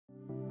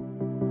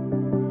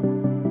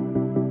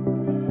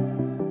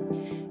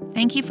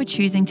Thank you for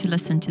choosing to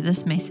listen to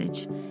this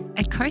message.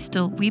 At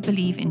Coastal, we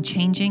believe in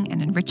changing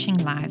and enriching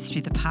lives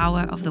through the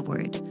power of the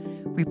Word.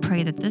 We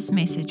pray that this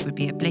message would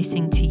be a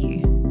blessing to you.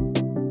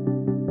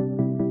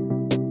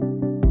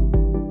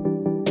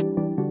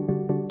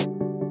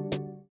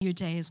 New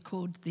day is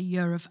called the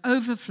Year of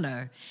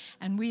Overflow,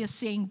 and we are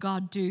seeing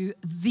God do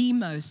the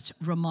most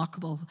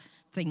remarkable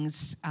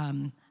things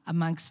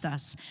amongst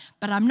us.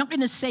 But I'm not going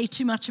to say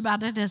too much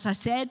about it. As I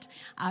said,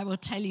 I will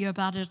tell you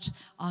about it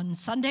on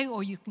Sunday,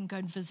 or you can go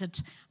and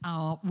visit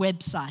our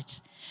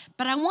website.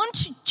 But I want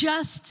to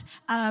just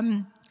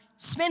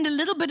spend a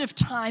little bit of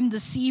time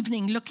this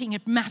evening looking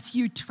at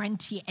Matthew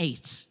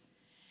 28.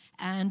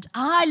 And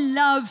I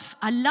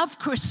love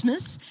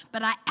Christmas,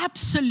 but I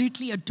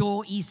absolutely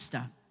adore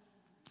Easter.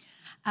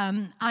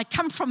 I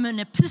come from an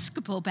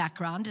Episcopal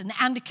background, an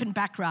Anglican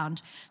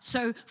background,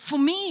 so for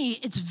me,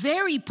 it's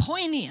very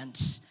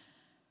poignant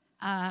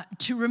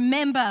to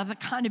remember the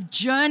kind of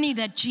journey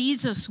that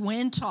Jesus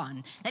went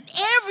on, that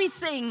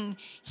everything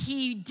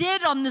he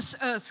did on this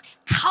earth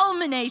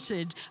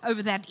culminated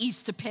over that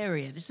Easter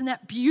period. Isn't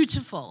that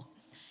beautiful?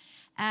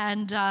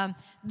 And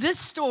this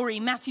story,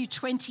 Matthew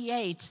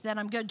 28, that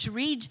I'm going to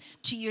read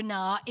to you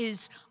now,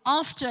 is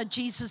after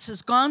Jesus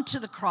has gone to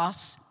the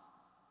cross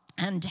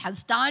and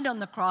has died on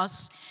the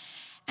cross.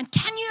 And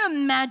can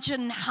you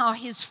imagine how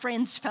his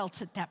friends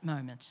felt at that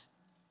moment?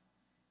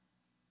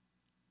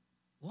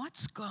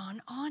 What's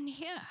gone on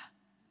here?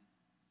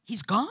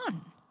 He's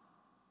gone.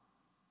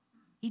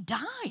 He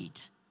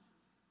died.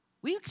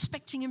 We're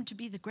expecting him to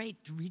be the great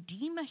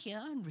redeemer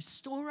here and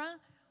restorer.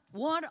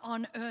 What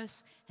on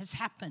earth has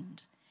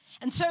happened?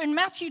 And so in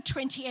Matthew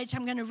 28,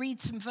 I'm going to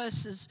read some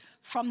verses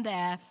from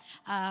there.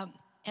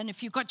 And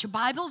if you've got your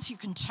Bibles, you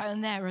can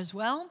turn there as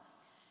well.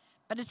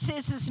 But it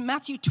says this in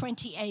Matthew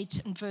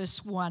 28 and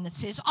verse 1. It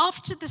says,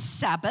 after the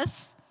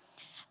Sabbath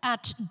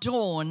at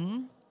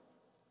dawn,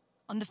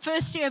 on the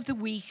first day of the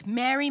week,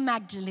 Mary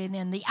Magdalene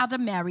and the other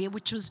Mary,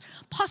 which was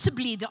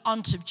possibly the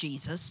aunt of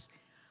Jesus,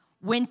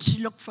 went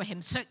to look for him.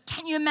 So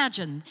can you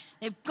imagine?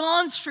 They've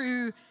gone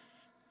through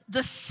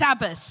the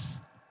Sabbath,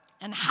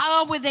 and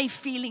how were they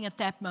feeling at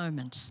that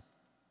moment?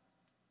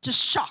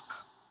 Just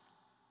shock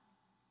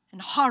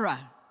and horror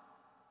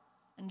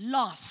and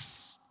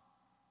loss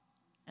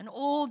and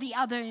all the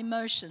other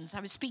emotions. I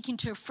was speaking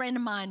to a friend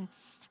of mine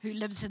who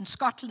lives in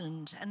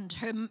Scotland, and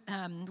her,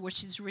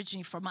 she's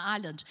originally from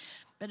Ireland,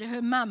 but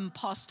her mum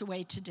passed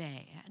away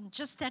today. And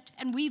just that,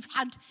 and we've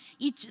had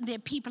there are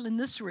people in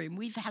this room,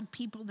 we've had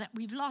people that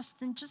we've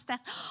lost, and just that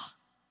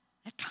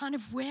kind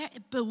of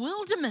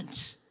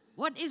bewilderment.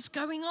 What is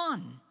going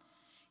on?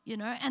 You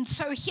know, and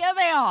so here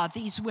they are,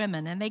 these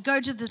women, and they go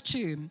to the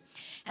tomb.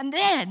 And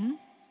then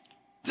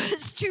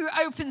verse 2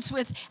 opens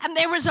with, and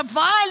there was a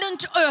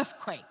violent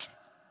earthquake.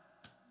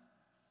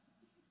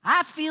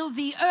 I feel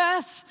the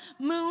earth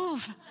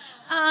move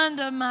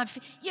under my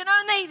feet. You know,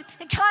 and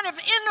they kind of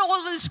in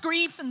all this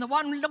grief, and the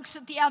one looks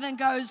at the other and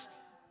goes,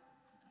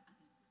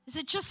 is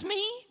it just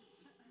me?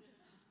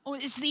 Or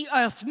is the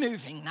earth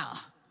moving now?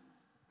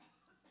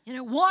 You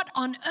know, what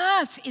on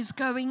earth is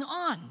going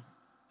on?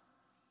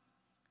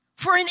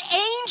 For an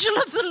angel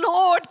of the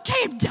Lord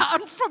came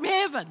down from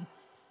heaven.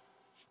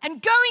 And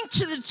going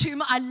to the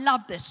tomb, I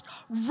love this,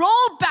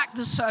 rolled back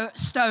the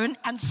stone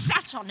and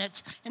sat on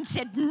it and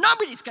said,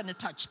 nobody's going to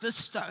touch this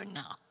stone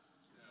now.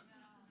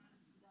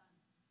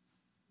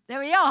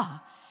 There we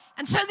are.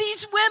 And so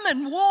these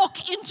women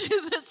walk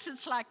into this.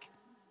 It's like,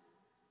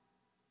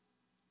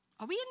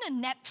 are we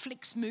in a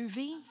Netflix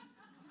movie?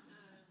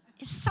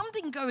 Is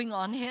something going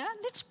on here?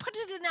 Let's put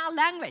it in our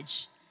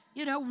language.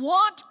 You know,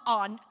 what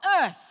on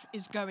earth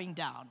is going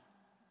down?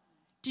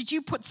 Did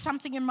you put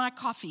something in my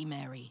coffee,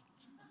 Mary?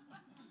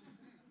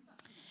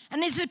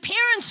 And his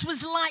appearance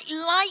was like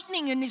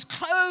lightning, and his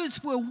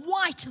clothes were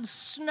white as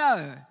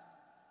snow.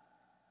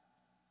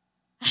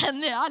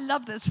 And I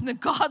love this. And the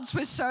gods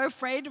were so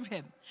afraid of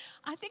him.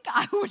 I think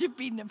I would have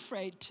been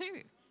afraid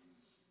too.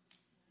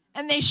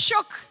 And they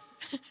shook.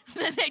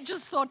 They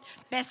just thought,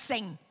 best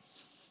thing,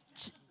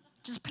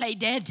 just play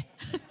dead.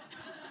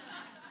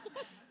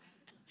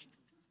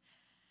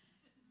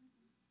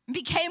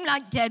 Became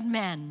like dead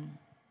men.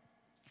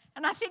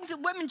 And I think the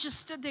women just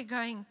stood there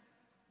going,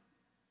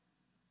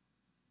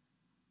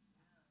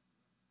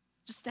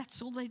 just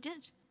that's all they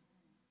did.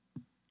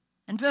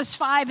 And verse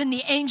 5, and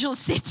the angel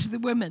said to the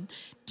women,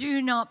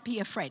 do not be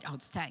afraid. Oh,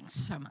 thanks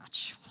so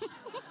much.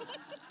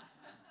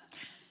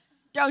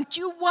 Don't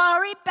you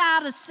worry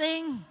about a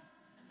thing.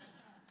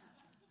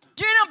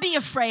 Do not be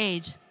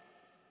afraid,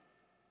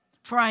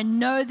 for I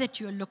know that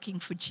you're looking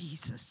for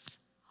Jesus.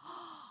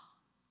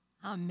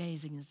 How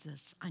amazing is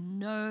this? I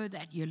know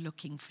that you're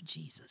looking for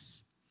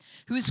Jesus,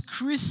 who is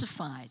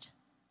crucified.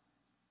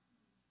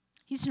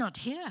 He's not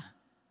here.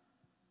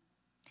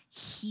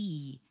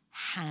 He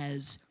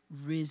has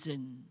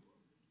risen,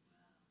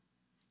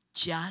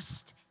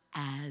 just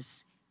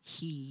as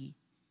he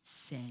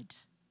said.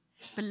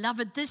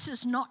 Beloved, this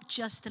is not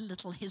just a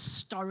little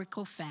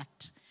historical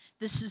fact.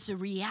 This is a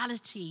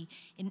reality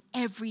in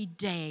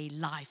everyday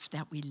life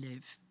that we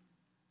live.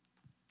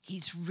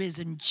 He's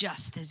risen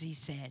just as he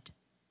said.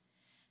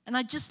 And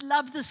I just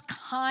love this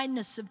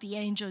kindness of the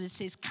angel. It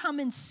says, come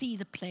and see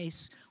the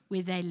place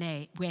where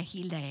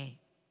he lay.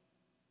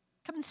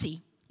 Come and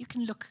see. You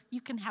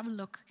can have a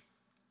look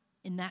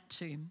in that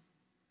tomb.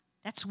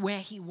 That's where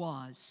he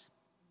was.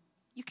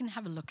 You can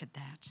have a look at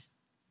that.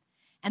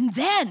 And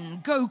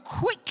then go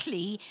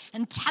quickly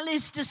and tell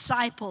his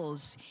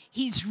disciples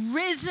he's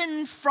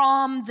risen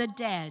from the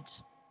dead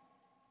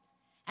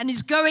and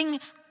is going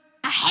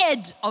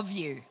ahead of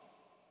you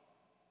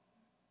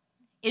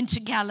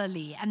into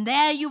Galilee. And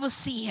there you will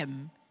see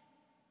him.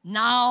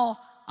 Now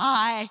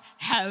I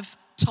have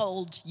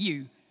told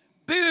you.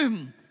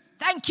 Boom.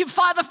 Thank you,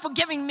 Father, for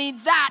giving me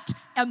that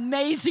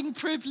amazing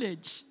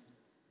privilege.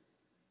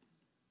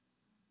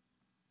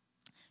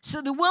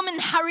 So the woman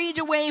hurried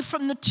away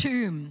from the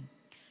tomb,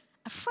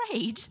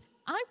 afraid.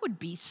 I would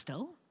be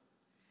still,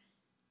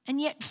 and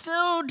yet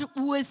filled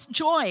with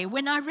joy.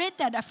 When I read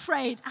that,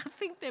 afraid, I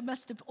think they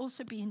must have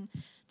also been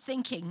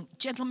thinking,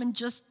 gentlemen,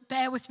 just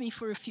bear with me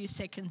for a few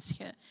seconds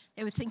here.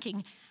 They were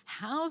thinking,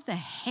 how the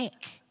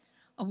heck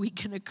are we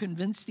going to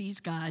convince these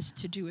guys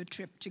to do a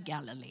trip to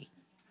Galilee?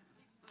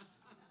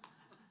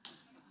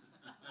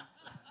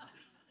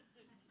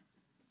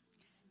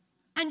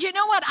 And you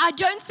know what? I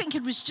don't think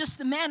it was just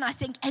the man. I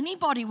think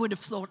anybody would have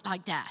thought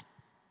like that.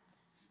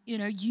 You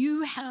know,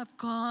 you have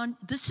gone,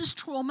 this is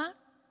trauma.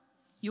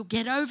 You'll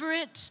get over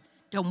it.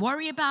 Don't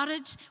worry about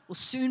it. We'll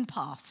soon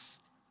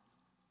pass.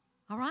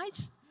 All right?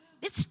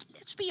 Let's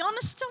be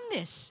honest on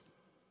this.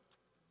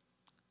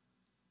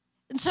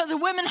 And so the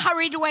women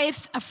hurried away,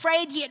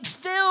 afraid yet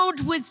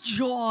filled with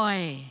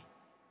joy.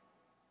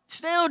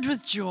 Filled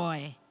with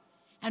joy.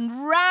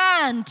 And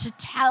ran to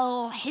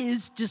tell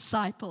his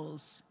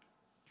disciples.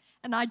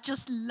 And I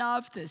just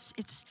love this.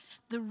 It's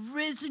the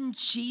risen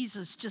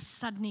Jesus just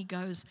suddenly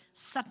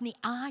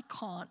I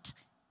can't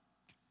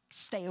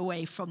stay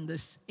away from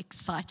this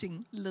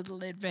exciting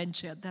little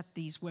adventure that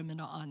these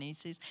women are on. He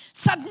says,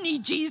 suddenly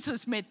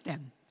Jesus met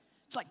them.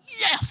 It's like,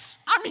 yes,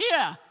 I'm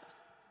here.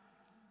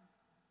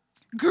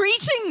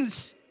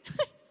 Greetings.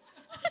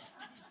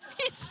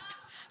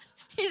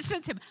 He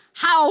said to them,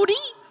 howdy.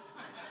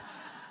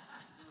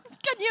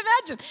 Can you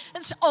imagine?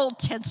 It's Old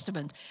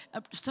Testament,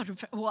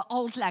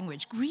 old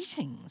language.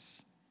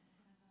 Greetings.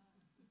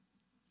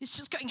 He's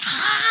just going,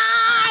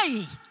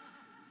 hi,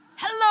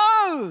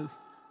 hello.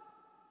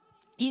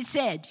 He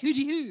said, who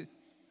do you?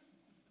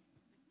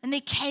 And they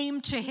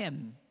came to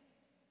him.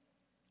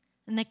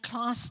 And they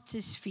clasped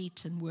his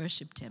feet and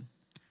worshipped him.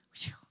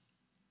 Whew.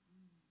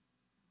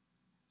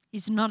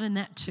 He's not in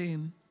that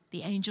tomb.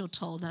 The angel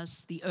told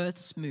us the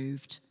earth's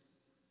moved.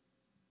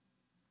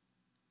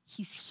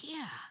 He's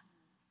here.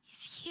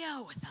 He's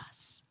here with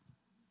us.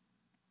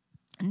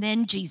 And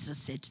then Jesus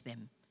said to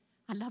them,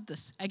 I love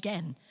this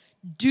again,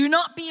 do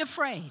not be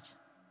afraid,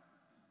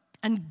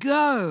 and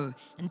go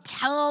and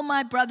tell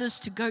my brothers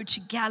to go to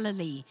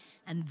Galilee,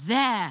 and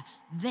there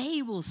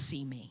they will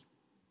see me.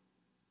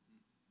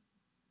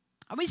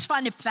 I always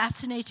find it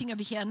fascinating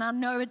over here, and I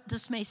know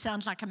this may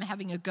sound like I'm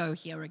having a go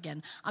here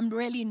again. I'm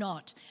really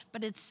not,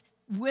 but it's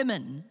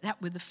women that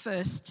were the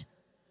first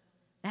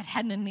that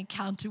had an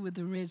encounter with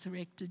the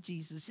resurrected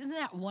Jesus. Isn't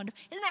that wonderful?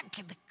 Isn't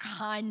that the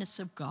kindness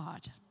of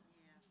God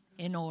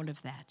in all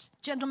of that?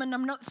 Gentlemen,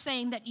 I'm not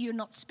saying that you're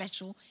not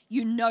special.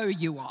 You know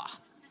you are.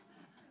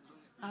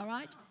 All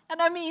right?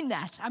 And I mean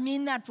that. I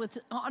mean that with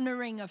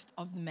honoring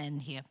of men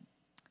here.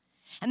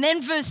 And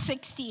then verse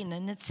 16,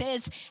 and it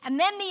says, and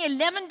then the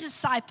 11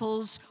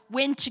 disciples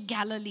went to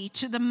Galilee,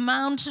 to the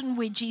mountain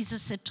where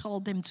Jesus had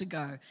told them to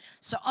go.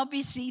 So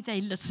obviously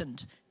they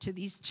listened to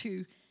these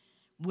two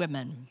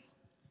women.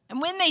 And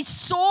when they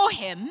saw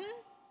him,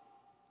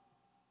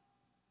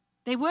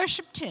 they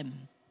worshipped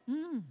him.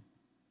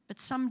 But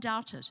some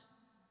doubted.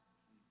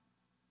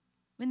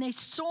 When they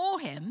saw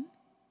him,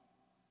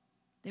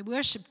 they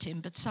worshipped him,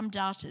 but some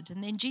doubted.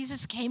 And then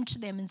Jesus came to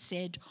them and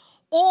said,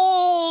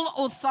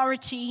 all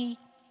authority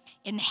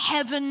in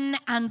heaven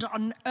and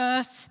on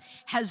earth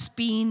has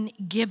been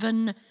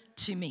given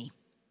to me.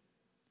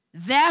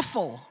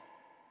 Therefore,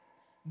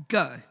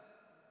 go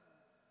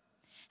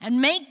and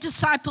make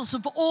disciples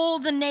of all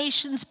the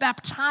nations,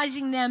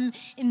 baptizing them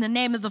in the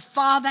name of the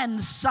Father and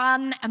the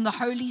Son and the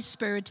Holy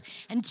Spirit,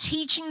 and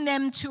teaching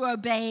them to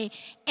obey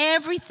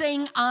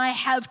everything I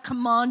have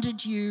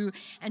commanded you.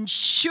 And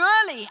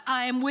surely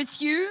I am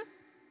with you.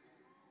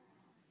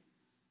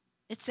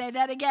 Let's say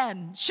that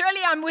again.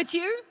 Surely I'm with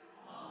you.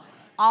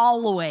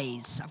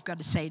 Always. I've got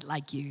to say it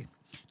like you.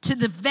 To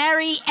the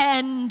very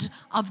end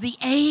of the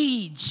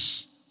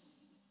age.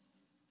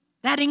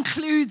 That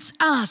includes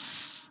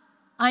us.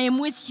 I am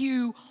with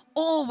you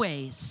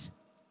always.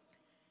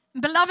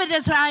 Beloved,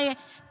 as I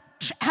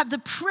have the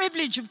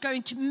privilege of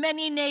going to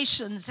many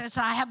nations, as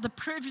I have the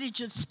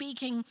privilege of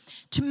speaking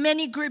to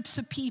many groups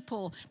of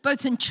people,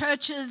 both in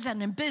churches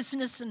and in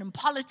business and in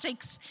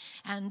politics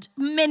and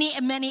many,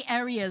 many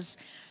areas,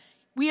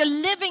 we are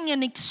living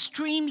in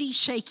extremely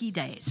shaky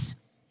days.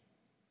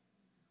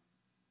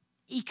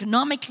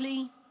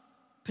 Economically,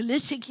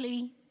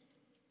 politically,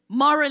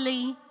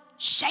 morally,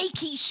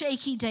 shaky,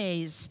 shaky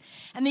days.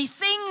 And the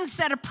things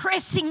that are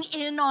pressing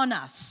in on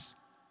us,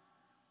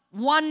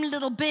 one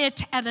little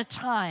bit at a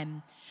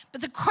time. But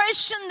the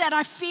question that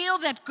I feel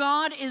that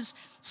God is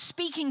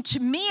speaking to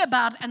me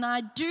about, and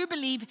I do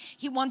believe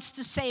he wants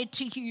to say it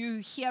to you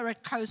here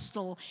at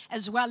Coastal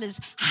as well,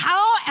 is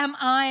how am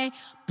I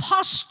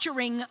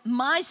posturing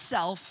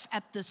myself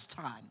at this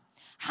time?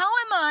 How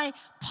am I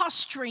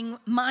posturing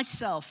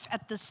myself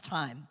at this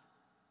time?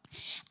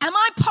 Am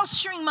I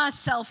posturing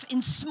myself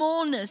in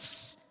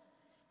smallness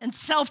and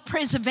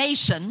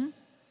self-preservation,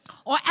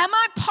 or am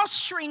I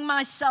posturing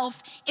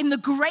myself in the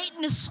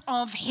greatness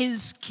of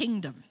his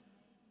kingdom?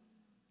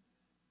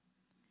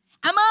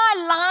 Am I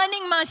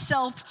aligning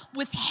myself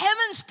with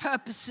heaven's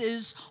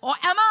purposes, or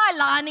am I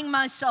aligning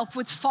myself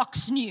with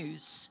Fox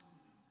News?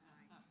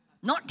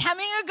 Not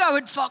having a go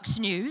at Fox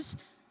News,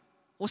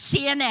 or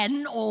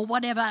CNN, or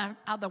whatever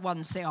other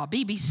ones there are,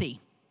 BBC.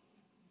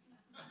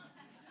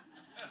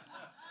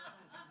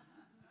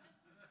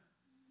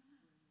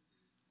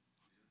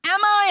 Am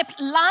I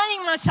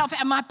aligning myself,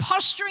 am I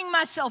posturing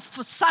myself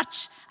for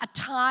such a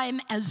time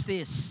as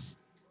this?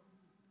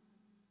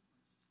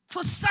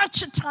 For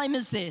such a time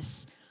as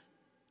this.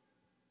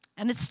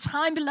 And it's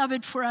time,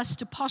 beloved, for us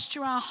to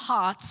posture our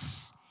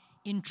hearts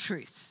in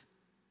truth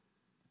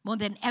more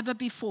than ever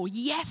before.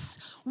 Yes,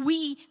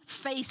 we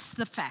face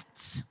the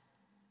facts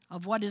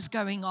of what is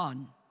going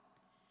on.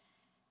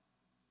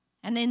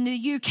 And in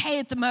the UK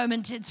at the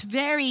moment, it's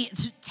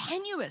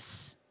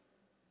tenuous.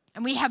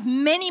 And we have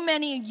many,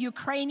 many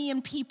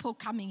Ukrainian people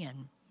coming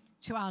in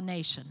to our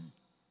nation.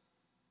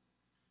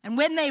 And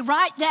when they're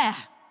right there,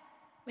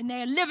 when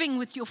they're living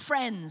with your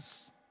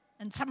friends,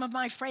 and some of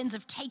my friends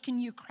have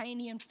taken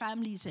Ukrainian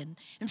families in.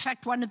 In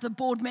fact, one of the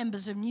board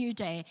members of New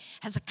Day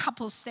has a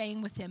couple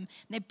staying with him.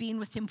 They've been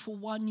with him for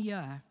 1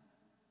 year.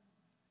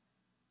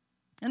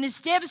 And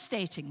it's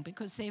devastating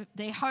because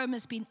their home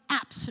has been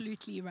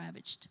absolutely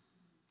ravaged.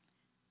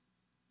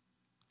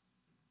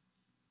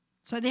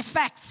 So they're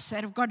facts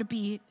that have got to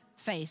be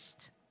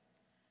faced.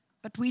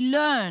 But we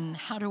learn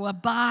how to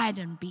abide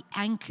and be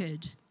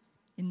anchored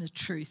in the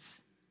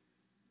truth.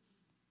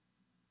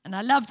 And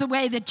I love the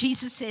way that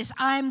Jesus says,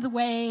 I am the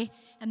way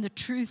and the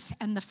truth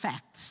and the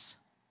facts.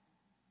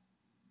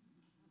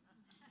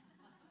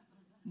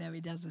 No, he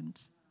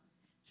doesn't.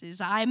 He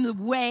says, I am the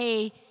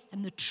way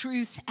and the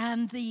truth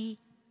and the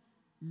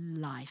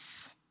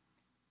life.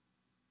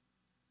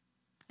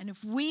 And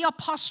if we are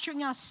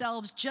posturing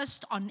ourselves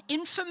just on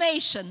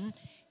information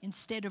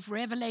instead of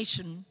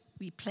revelation,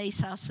 we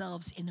place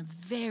ourselves in a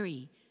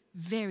very,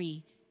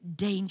 very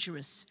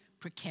dangerous,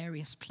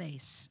 precarious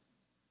place.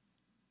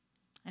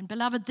 And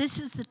beloved,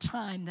 this is the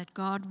time that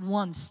God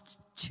wants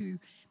to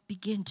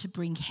begin to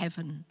bring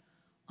heaven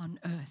on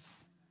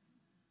earth.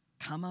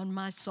 Come on,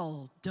 my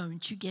soul,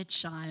 don't you get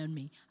shy on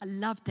me. I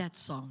love that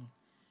song.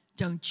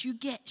 Don't you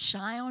get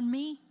shy on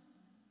me?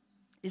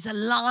 There's a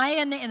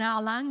lion in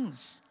our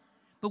lungs.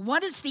 But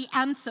what is the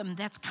anthem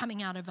that's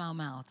coming out of our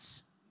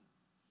mouths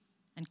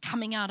and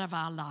coming out of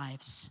our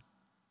lives?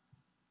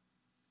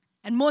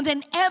 And more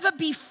than ever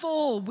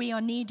before, we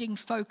are needing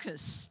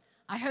focus.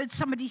 I heard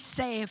somebody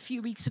say a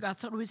few weeks ago, I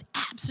thought it was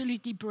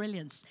absolutely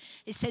brilliant.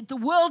 They said, the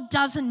world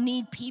doesn't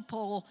need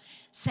people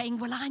saying,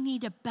 well, I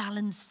need a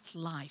balanced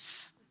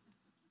life.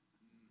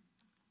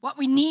 What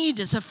we need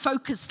is a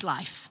focused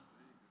life.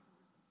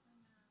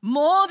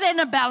 More than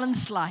a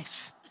balanced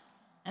life.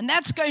 And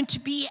that's going to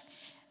be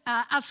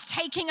us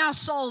taking our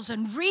souls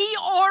and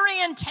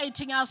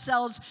reorientating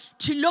ourselves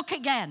to look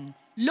again.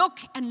 Look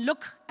and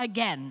look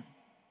again.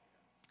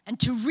 And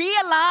to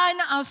realign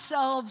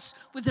ourselves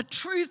with the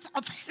truth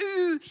of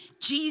who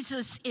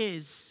Jesus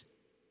is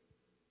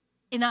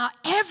in our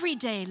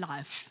everyday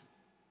life,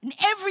 in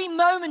every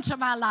moment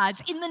of our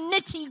lives, in the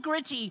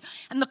nitty-gritty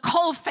and the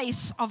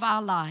coalface of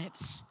our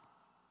lives.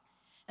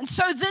 And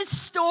so this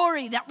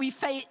story that we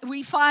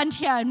find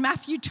here in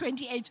Matthew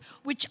 28,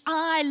 which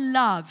I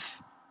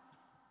love,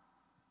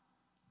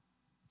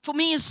 for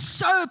me is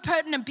so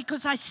pertinent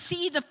because I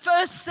see the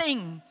first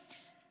thing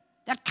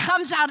that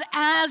comes out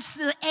as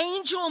the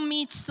angel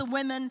meets the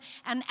women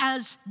and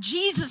as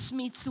Jesus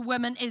meets the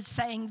women is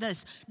saying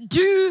this: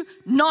 do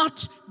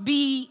not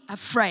be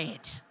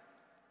afraid.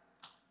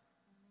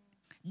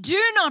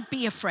 Do not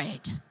be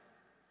afraid.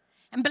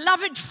 And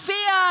beloved, fear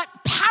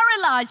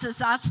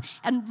paralyzes us.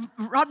 And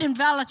Rod and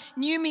Val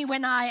knew me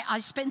when I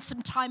spent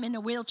some time in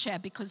a wheelchair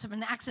because of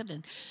an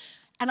accident.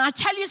 And I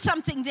tell you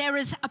something, there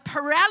is a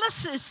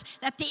paralysis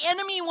that the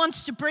enemy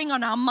wants to bring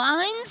on our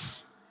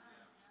minds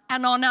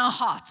and on our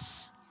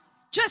hearts.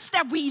 Just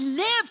that we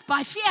live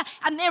by fear.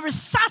 And there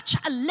is such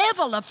a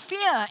level of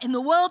fear in the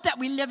world that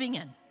we're living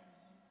in.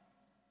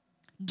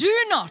 Do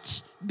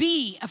not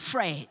be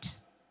afraid.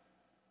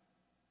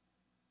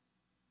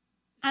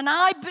 And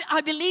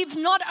I believe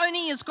not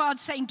only is God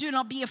saying, do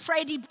not be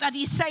afraid, but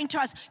he's saying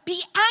to us,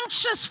 be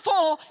anxious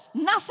for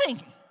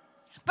nothing.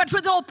 But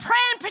with all prayer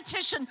and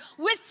petition,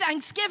 with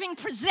thanksgiving,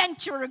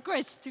 present your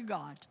requests to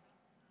God.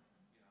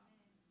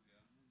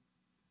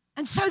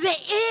 And so there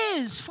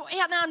is,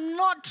 and I'm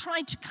not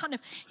trying to kind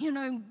of,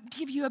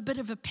 give you a bit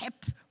of a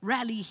pep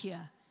rally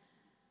here.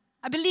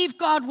 I believe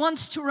God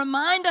wants to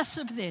remind us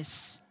of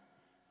this,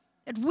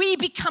 that we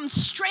become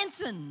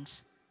strengthened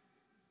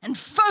and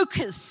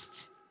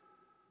focused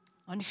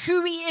on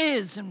who He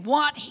is and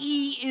what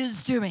He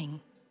is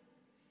doing.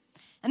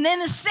 And then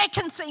the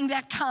second thing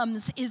that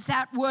comes is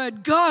that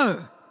word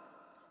go.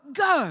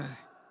 Go.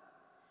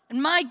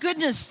 And my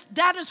goodness,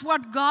 that is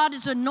what God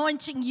is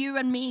anointing you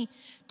and me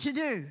to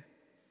do.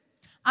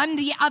 I'm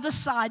the other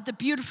side, the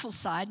beautiful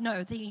side,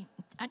 the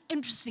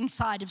interesting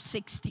side of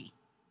 60.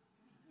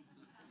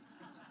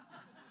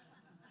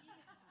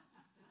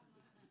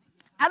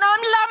 And I'm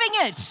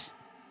loving it.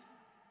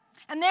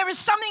 And there is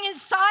something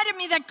inside of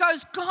me that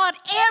goes, God,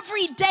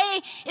 every day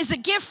is a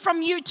gift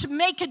from you to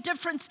make a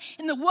difference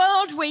in the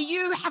world where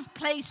you have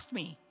placed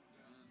me.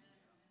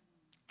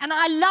 And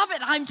I love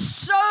it.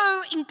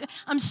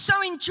 I'm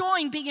so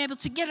enjoying being able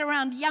to get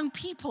around young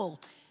people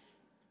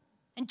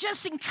and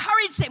just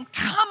encourage them,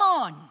 come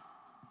on.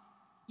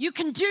 You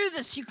can do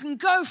this. You can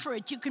go for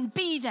it. You can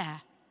be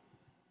there.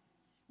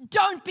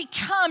 Don't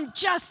become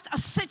just a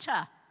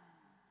sitter.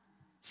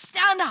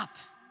 Stand up.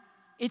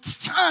 It's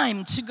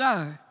time to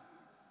go.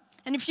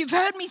 And if you've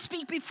heard me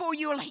speak before,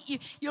 you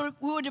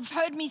would have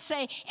heard me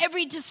say,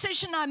 every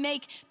decision I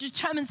make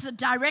determines the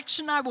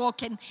direction I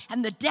walk in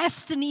and the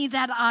destiny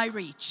that I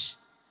reach.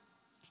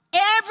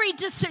 Every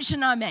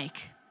decision I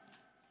make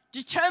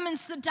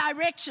determines the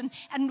direction,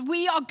 and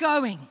we are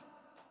going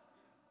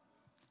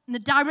in the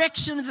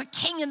direction of the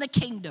King and the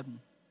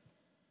kingdom.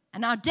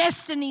 And our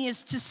destiny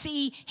is to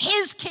see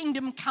His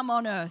kingdom come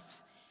on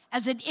earth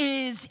as it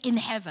is in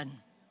heaven.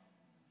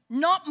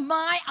 Not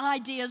my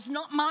ideas,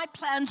 not my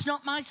plans,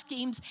 not my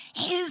schemes,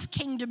 His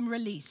kingdom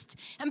released.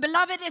 And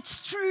beloved,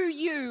 it's through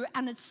you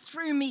and it's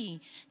through me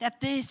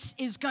that this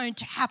is going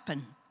to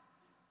happen.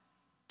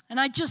 And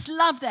I just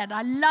love that.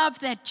 I love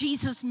that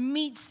Jesus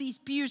meets these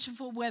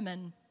beautiful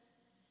women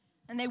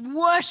and they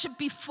worship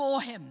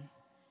before Him.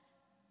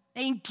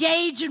 They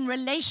engage in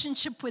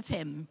relationship with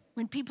Him.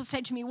 When people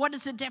say to me, what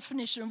is the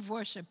definition of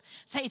worship? I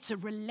say it's a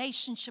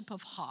relationship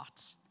of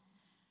heart.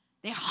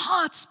 Their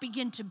hearts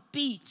begin to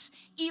beat.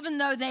 Even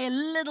though they're a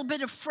little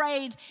bit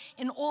afraid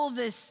in all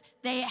this,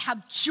 they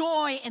have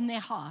joy in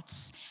their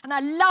hearts. And I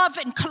love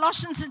in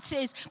Colossians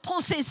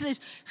Paul says this,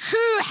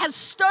 who has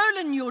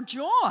stolen your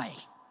joy?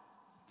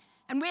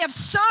 And we have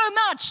so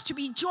much to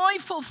be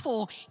joyful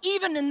for,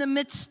 even in the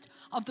midst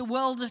of the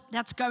world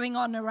that's going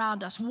on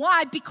around us.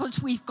 Why? Because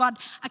we've got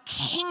a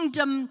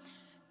kingdom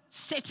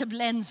set of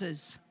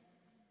lenses.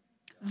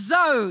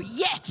 Though,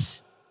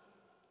 yet,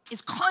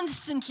 is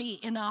constantly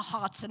in our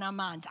hearts and our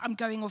minds. I'm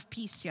going off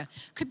piece here.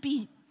 Could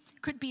be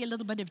a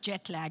little bit of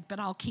jet lag, but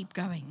I'll keep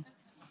going.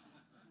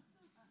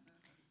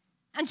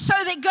 And so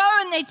they go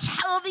and they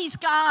tell these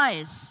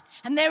guys,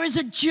 and there is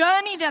a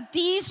journey that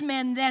these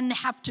men then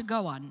have to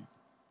go on.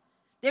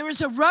 There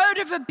is a road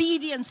of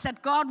obedience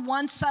that God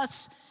wants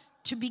us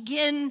to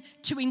begin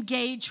to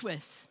engage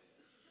with.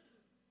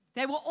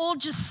 They were all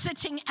just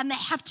sitting, and they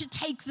have to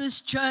take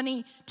this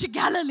journey to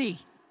Galilee.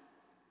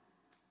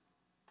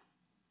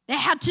 They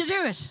had to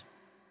do it.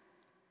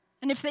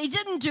 And if they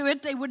didn't do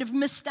it, they would have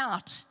missed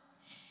out.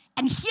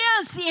 And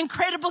here's the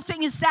incredible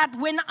thing is that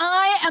when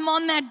I am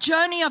on that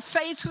journey of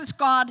faith with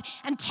God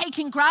and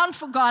taking ground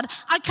for God,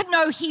 I can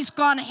know He's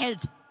gone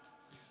ahead.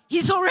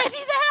 He's already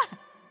there.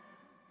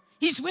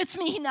 He's with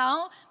me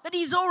now, but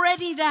He's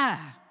already there.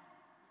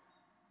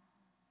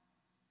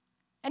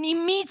 And He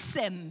meets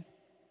them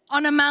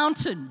on a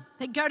mountain.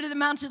 They go to the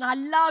mountain. I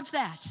love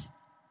that.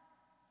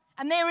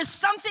 And there is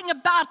something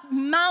about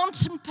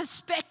mountain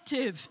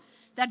perspective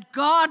that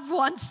God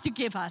wants to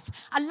give us.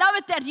 I love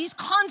it that He's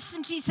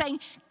constantly saying,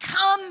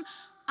 come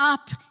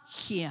up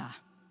here.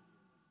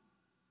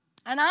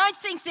 And I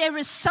think there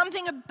is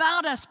something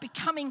about us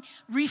becoming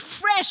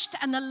refreshed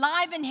and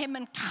alive in Him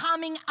and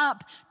coming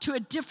up to a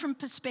different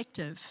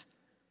perspective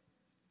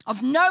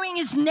of knowing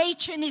His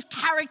nature and His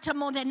character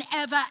more than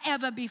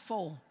ever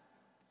before.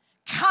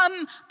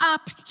 Come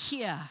up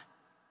here.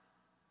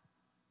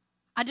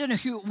 I don't know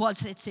who it was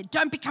that said,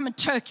 don't become a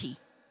turkey.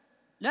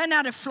 Learn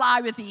how to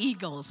fly with the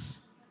eagles.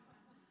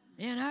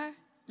 Learn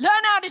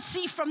how to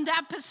see from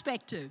that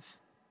perspective.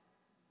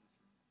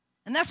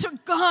 And that's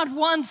what God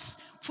wants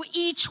for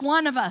each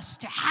one of us,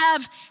 to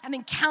have an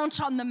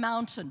encounter on the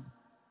mountain.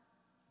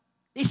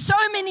 There's so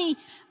many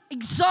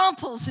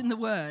examples in the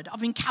Word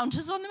of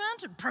encounters on the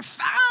mountain,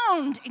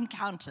 profound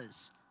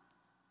encounters,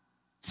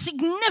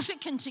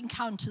 significant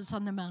encounters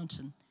on the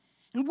mountain.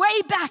 And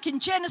way back in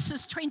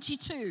Genesis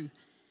 22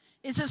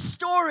 is a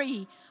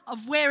story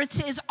of where it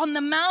says, on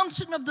the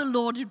mountain of the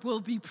Lord it will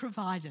be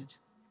provided.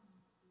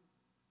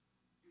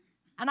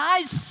 And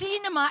I've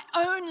seen in my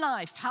own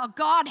life how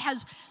God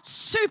has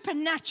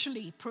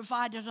supernaturally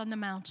provided on the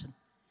mountain.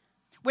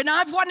 When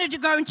I've wanted to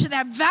go into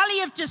that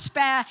valley of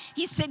despair,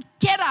 He said,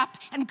 get up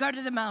and go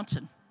to the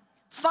mountain.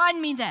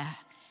 Find me there.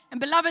 And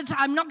beloveds,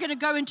 I'm not going to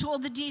go into all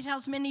the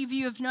details. Many of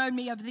you have known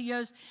me over the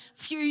years.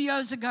 A few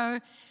years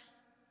ago,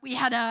 we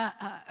had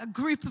a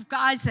group of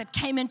guys that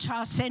came into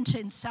our center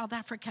in South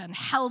Africa and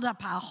held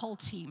up our whole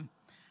team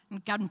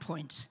at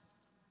gunpoint.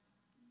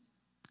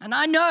 And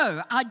I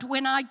know,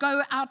 when I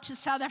go out to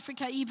South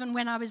Africa, even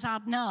when I was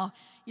out now,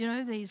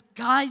 these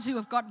guys who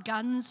have got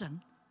guns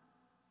and,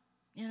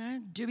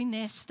 doing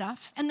their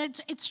stuff. And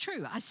it's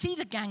true. I see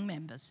the gang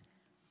members,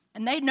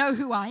 and they know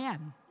who I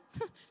am.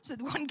 So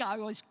the one guy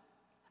always,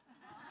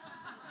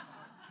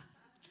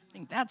 I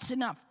think that's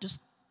enough.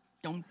 Just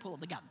don't pull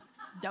the gun.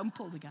 Don't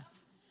pull the gun.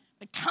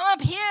 But come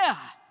up here.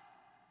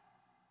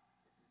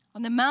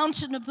 On the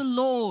mountain of the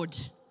Lord,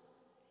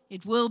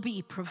 it will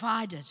be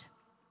provided.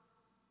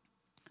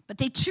 But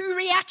there are two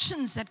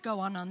reactions that go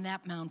on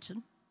that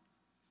mountain.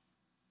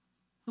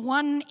 The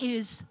one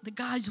is the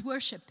guys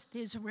worship.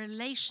 There's a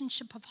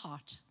relationship of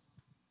heart.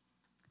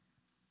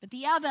 But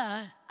the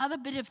other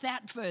bit of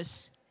that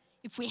verse,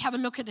 if we have a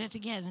look at it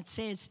again, it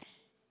says,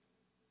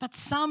 but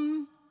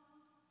some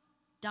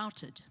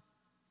doubted.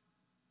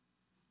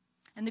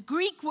 And the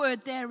Greek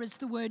word there is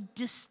the word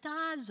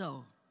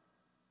distazo.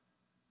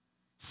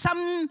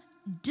 Some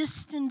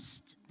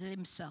distanced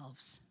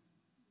themselves.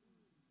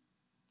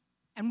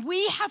 And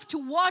we have to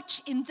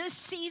watch in this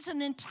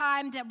season and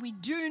time that we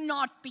do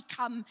not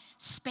become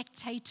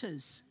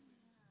spectators.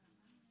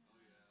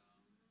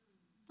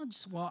 I'll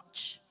just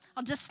watch.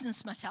 I'll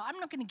distance myself. I'm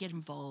not going to get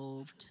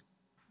involved.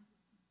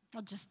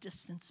 I'll just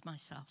distance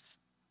myself.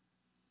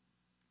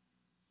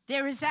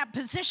 There is that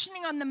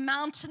positioning on the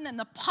mountain and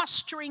the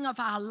posturing of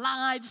our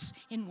lives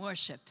in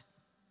worship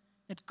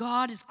that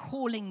God is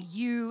calling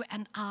you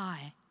and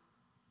I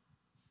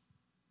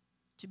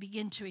to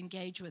begin to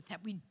engage with,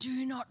 that we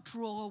do not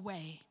draw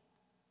away.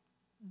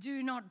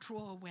 Do not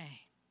draw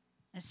away,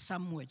 as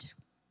some would.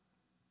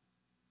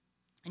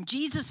 And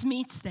Jesus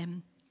meets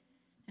them,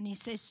 and he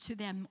says to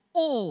them,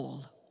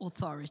 all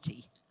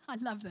authority. I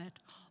love that.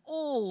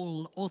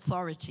 All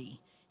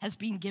authority has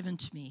been given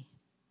to me.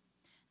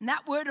 And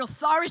that word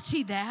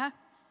authority there,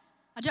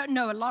 I don't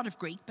know a lot of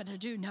Greek, but I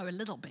do know a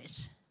little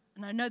bit.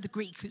 And I know the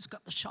Greek who's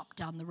got the shop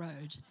down the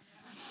road.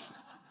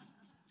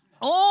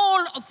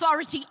 All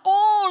authority,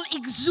 all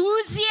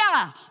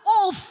exousia,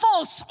 all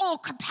force, all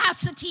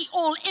capacity,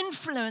 all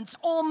influence,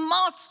 all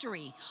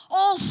mastery,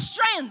 all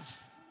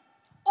strength,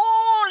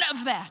 all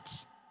of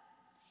that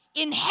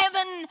in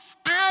heaven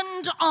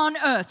and on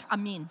earth. I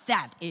mean,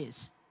 that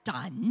is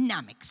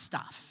dynamic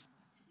stuff.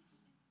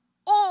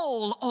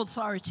 All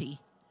authority.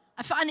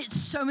 I find it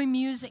so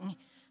amusing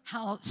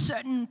how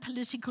certain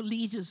political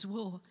leaders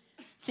will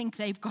think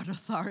they've got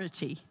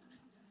authority.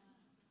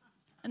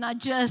 And I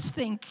just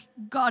think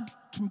God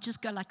can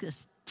just go like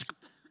this.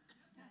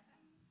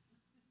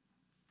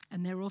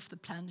 And they're off the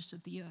planet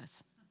of the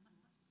earth.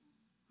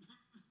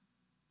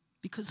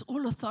 Because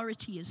all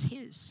authority is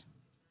his.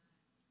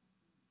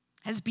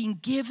 Has been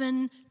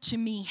given to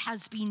me,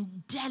 has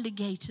been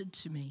delegated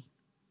to me.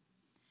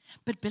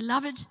 But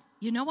beloved,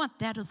 you know what?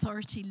 That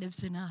authority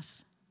lives in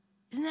us.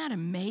 Isn't that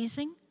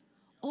amazing?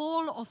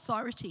 All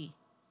authority.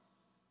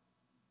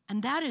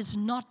 And that is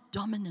not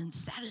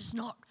dominance. That is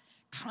not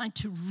trying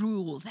to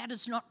rule. That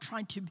is not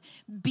trying to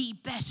be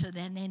better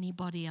than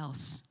anybody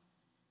else.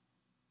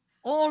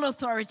 All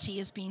authority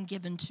has been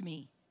given to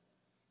me.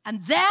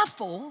 And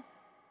therefore,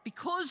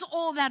 because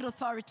all that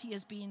authority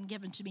has been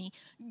given to me,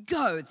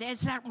 go,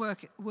 there's that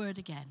word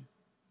again,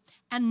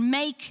 and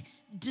make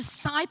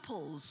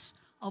disciples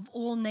of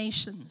all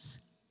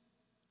nations.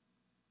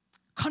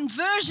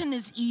 Conversion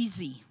is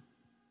easy.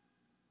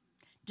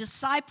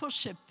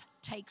 Discipleship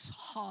takes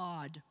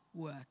hard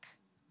work.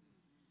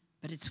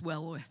 But it's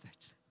well worth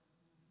it.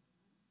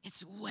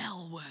 It's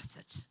well worth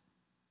it.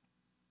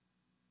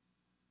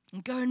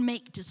 And go and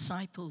make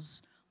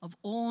disciples of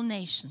all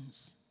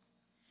nations,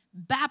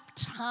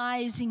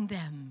 baptizing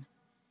them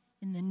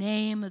in the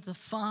name of the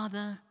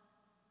Father,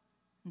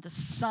 and the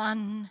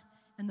Son,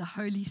 and the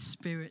Holy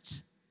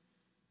Spirit.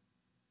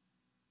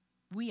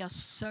 We are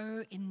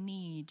so in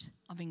need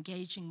of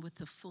engaging with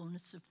the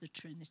fullness of the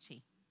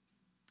Trinity.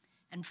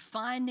 And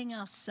finding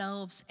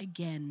ourselves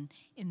again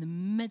in the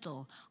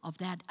middle of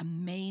that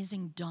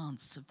amazing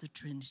dance of the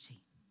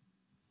Trinity.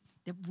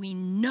 That we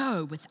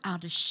know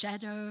without a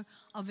shadow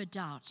of a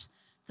doubt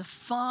the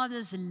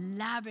Father's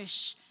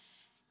lavish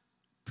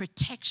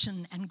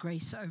protection and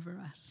grace over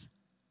us.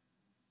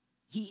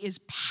 He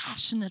is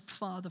passionate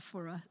Father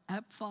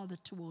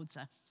towards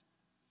us.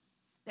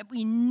 That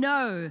we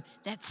know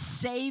that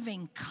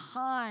saving,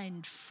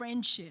 kind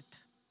friendship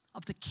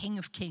of the King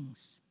of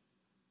Kings.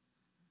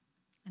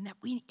 And that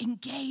we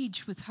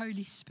engage with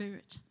Holy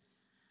Spirit.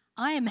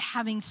 I am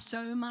having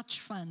so much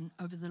fun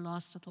over the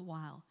last little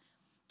while,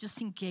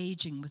 just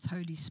engaging with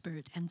Holy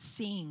Spirit and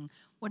seeing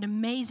what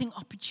amazing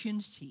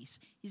opportunities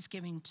He's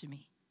giving to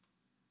me,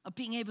 of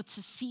being able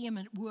to see Him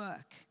at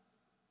work.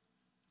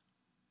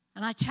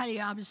 And I tell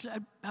you, I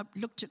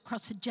looked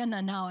across at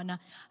Jenna now, and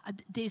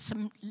there's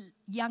some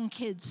young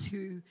kids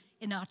who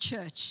in our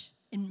church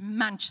in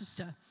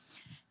Manchester.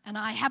 And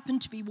I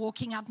happened to be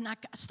walking out, and I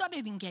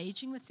started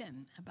engaging with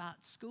them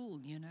about school,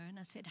 and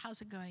I said,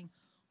 how's it going?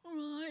 All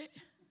right.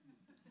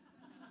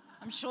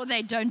 I'm sure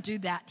they don't do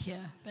that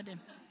here, but in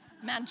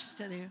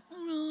Manchester, they're,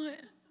 oh, no.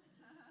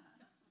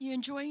 You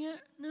enjoying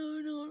it? No,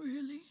 not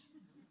really.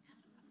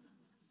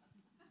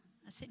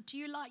 I said, do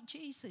you like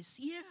Jesus?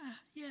 Yeah,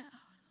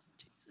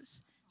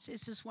 Jesus.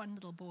 Says this one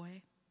little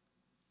boy.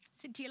 I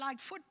said, do you like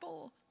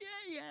football?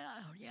 Yeah,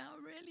 I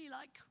really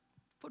like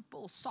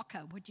football, soccer.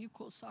 What do you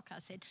call soccer? I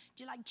said,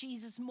 do you like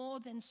Jesus more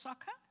than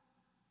soccer?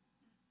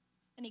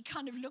 And he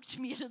kind of looked at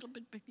me a little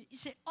bit, but he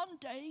said, on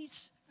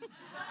days.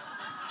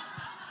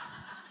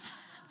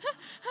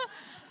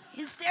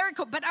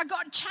 Hysterical. But I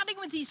got chatting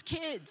with these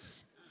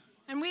kids,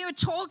 and we were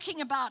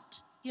talking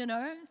about,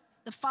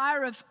 the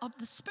fire of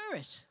the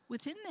Spirit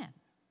within them.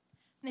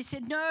 And they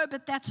said, no,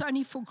 but that's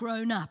only for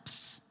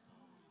grown-ups.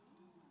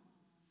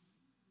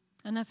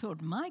 And I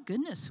thought, my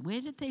goodness,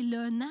 where did they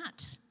learn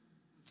that?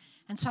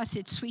 And so I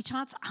said,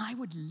 sweethearts, I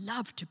would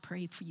love to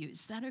pray for you.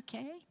 Is that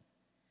okay?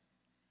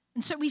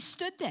 And so we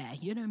stood there,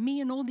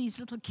 me and all these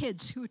little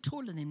kids who were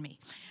taller than me.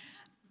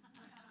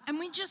 And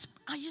I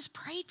just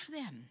prayed for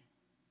them.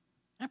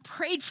 And I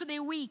prayed for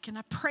their week, and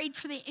I prayed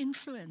for their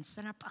influence,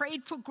 and I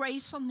prayed for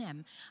grace on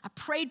them. I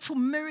prayed for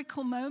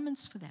miracle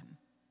moments for them.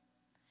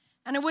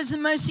 And it was the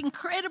most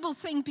incredible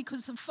thing,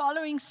 because the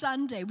following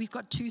Sunday, we've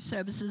got 2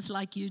 services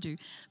like you do.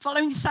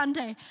 Following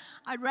Sunday,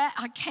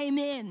 I came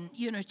in,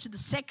 to the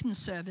second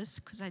service,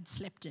 because I'd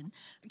slept in.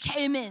 I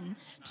came in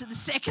to the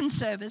second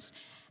service,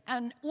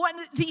 and one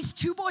of these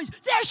 2 boys,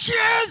 there she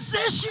is.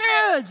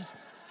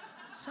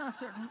 So I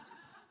thought,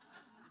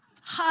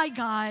 hi,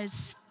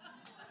 guys.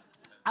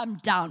 I'm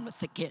down with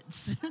the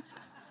kids.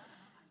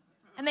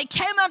 And they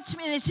came up to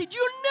me and they said,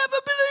 you'll never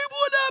believe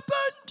what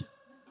happened.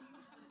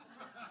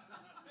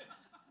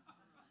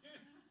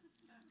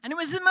 And it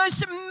was the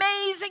most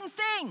amazing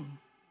thing,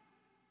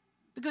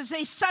 because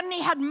they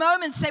suddenly had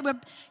moments. They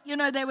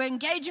were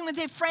engaging with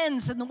their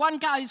friends, and the one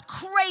guy who's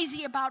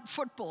crazy about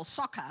football,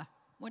 soccer.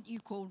 What do you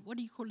call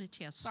it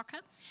here? Soccer?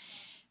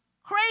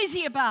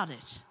 Crazy about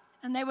it.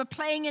 And they were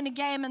playing in a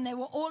game, and they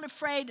were all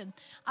afraid. And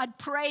I'd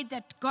prayed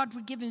that God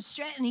would give him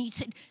strength. And he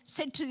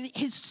said to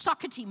his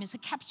soccer team, as a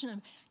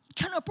captain,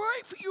 can I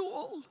pray for you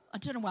all? I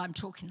don't know why I'm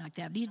talking like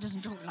that. He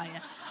doesn't talk like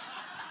that.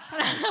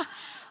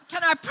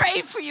 Can I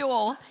pray for you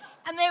all?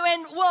 And they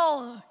went,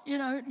 well,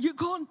 you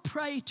can't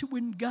pray to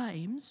win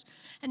games.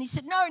 And he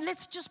said, no,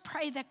 let's just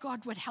pray that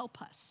God would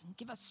help us and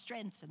give us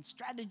strength and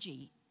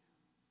strategy.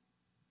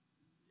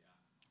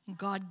 And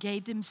God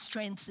gave them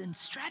strength and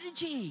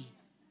strategy.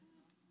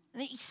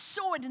 And he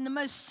saw it in the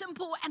most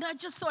simple, and I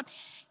just thought,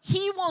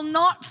 he will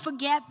not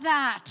forget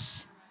that.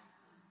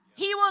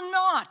 He will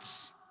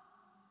not.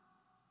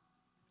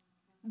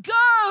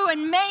 Go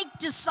and make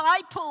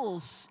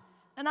disciples.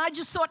 And I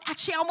just thought,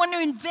 actually, I want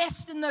to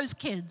invest in those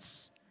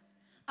kids.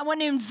 I want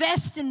to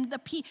invest in the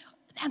people.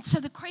 And so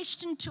the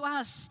question to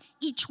us,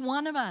 each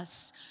one of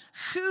us,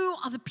 who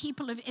are the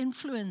people of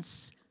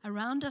influence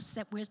around us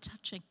that we're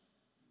touching?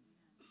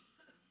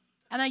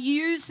 And I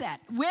use that.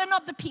 We're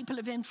not the people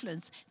of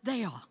influence.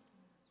 They are.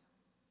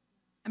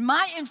 And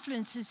my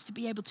influence is to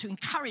be able to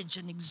encourage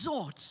and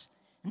exhort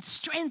and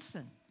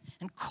strengthen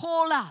and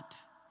call up.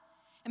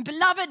 And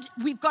beloved,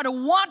 we've got to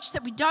watch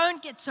that we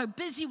don't get so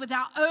busy with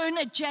our own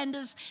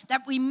agendas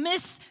that we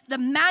miss the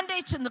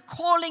mandate and the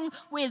calling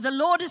where the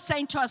Lord is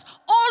saying to us,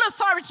 all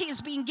authority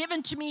has been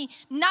given to me,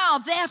 now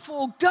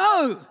therefore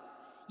go.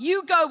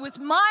 You go with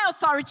my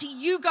authority,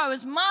 you go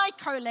as my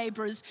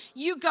co-laborers,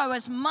 you go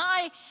as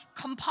my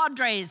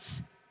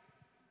compadres.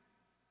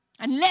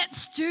 And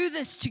let's do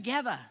this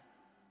together.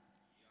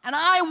 And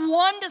I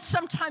wonder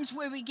sometimes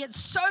where we get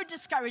so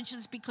discouraged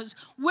is because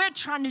we're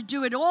trying to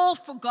do it all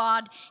for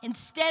God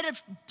instead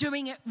of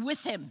doing it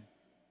with Him.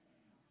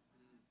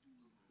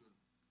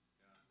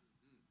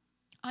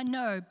 I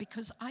know,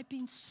 because I've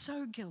been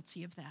so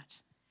guilty of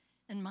that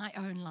in my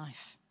own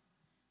life.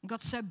 I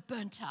got so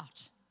burnt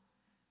out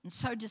and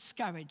so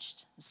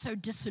discouraged and so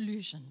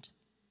disillusioned.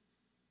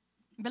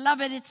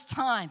 Beloved, it's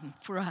time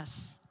for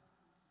us.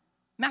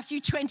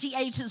 Matthew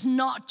 28 is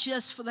not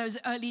just for those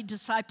early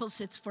disciples,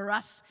 it's for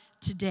us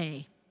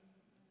today.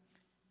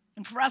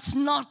 And for us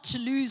not to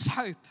lose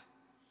hope,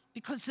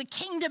 because the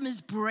kingdom is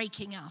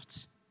breaking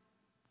out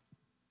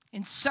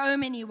in so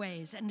many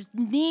ways, and it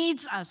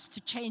needs us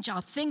to change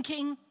our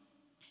thinking,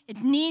 it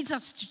needs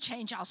us to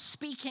change our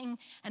speaking,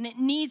 and it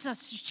needs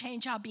us to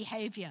change our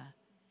behavior.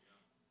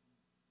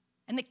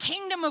 And the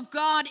kingdom of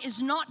God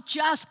is not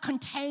just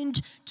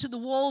contained to the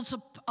walls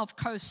of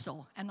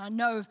Coastal. And I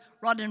know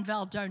Rod and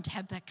Val don't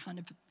have that kind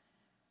of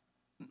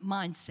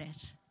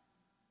mindset.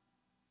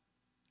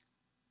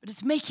 But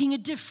it's making a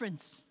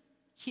difference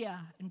here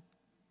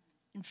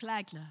in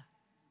Flagler,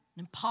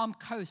 in Palm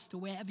Coast, or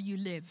wherever you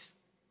live,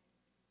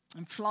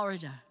 in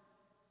Florida.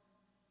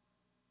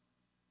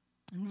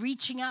 And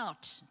reaching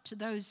out to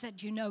those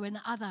that you know in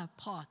other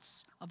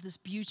parts of this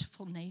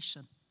beautiful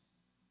nation.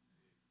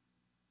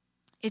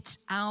 It's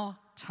our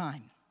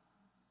time.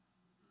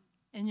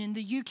 And in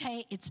the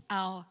UK, it's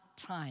our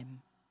time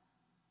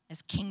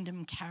as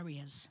kingdom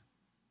carriers.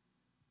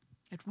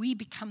 That we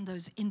become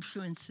those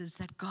influencers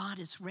that God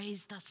has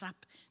raised us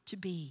up to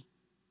be.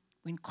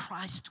 when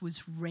Christ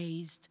was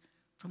raised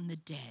from the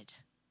dead.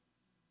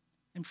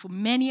 And for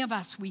many of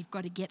us, we've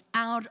got to get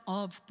out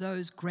of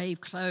those grave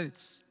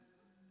clothes.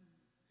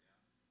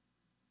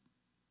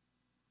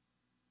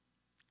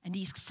 And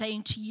he's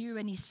saying to you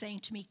and he's saying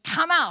to me,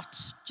 come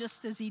out,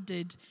 just as he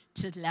did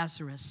to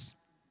Lazarus.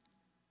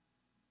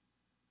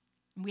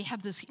 And we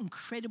have this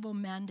incredible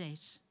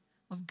mandate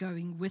of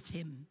going with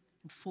him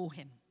and for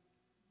him,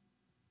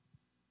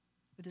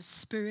 with a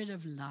spirit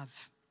of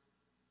love.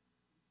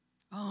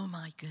 Oh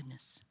my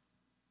goodness.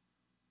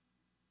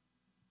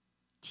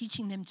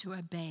 Teaching them to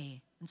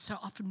obey. And so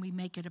often we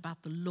make it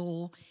about the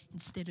law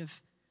instead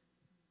of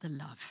the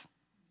love.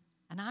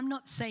 And I'm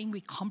not saying we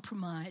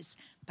compromise,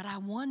 but I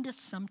wonder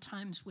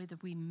sometimes whether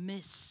we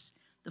miss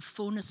the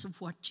fullness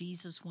of what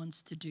Jesus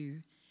wants to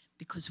do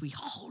because we're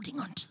holding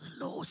on to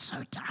the law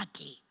so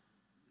tightly.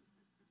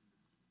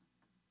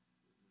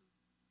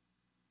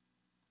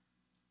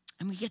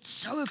 And we get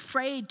so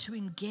afraid to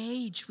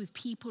engage with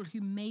people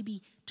who may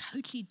be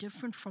totally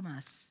different from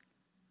us.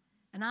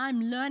 And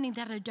I'm learning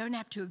that I don't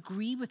have to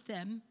agree with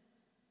them,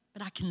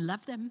 but I can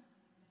love them.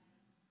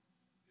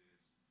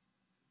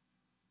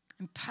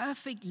 And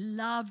perfect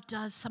love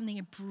does something.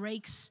 It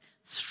breaks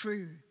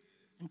through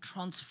and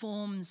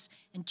transforms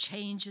and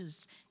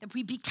changes. That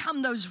we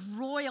become those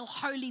royal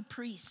holy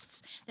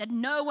priests that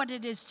know what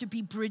it is to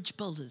be bridge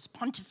builders.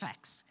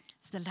 Pontifex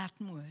is the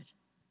Latin word.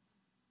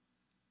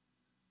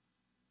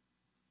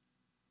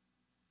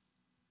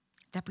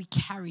 That we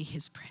carry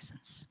his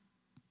presence.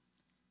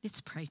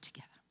 Let's pray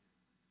together.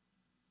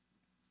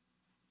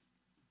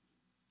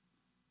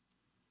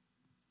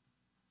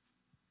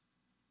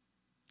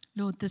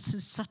 Lord, this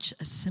is such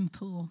a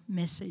simple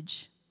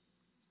message,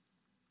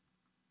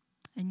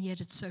 and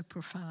yet it's so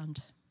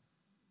profound.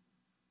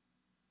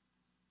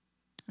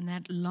 And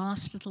that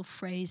last little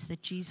phrase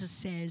that Jesus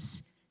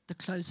says at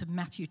the close of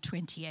Matthew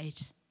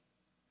 28,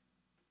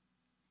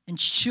 and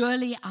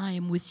surely I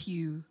am with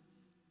you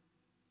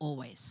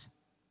always.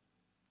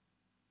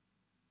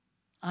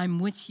 I'm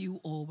with you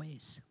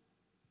always.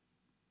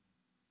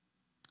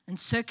 And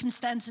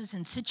circumstances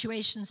and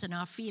situations and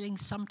our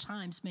feelings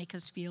sometimes make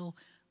us feel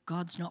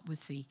God's not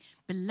with thee.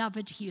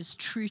 Beloved, he is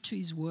true to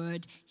his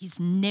word. He's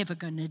never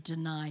going to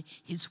deny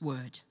his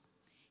word.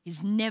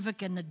 He's never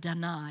going to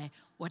deny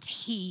what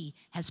he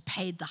has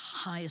paid the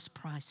highest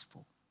price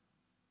for.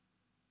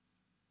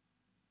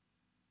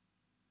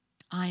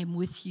 I am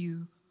with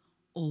you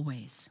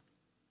always.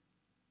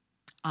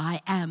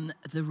 I am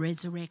the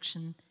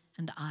resurrection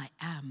and I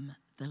am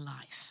the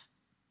life.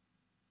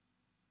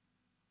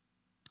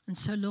 And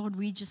so, Lord,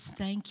 we just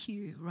thank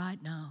you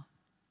right now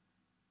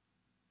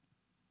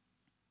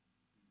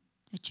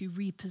that you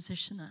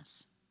reposition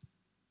us.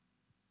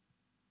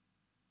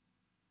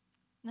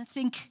 And I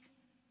think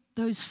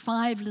those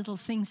 5 little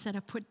things that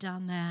are put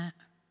down there,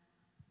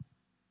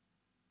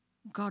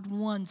 God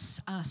wants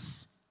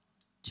us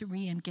to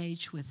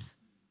re-engage with.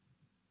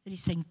 That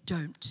he's saying,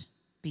 don't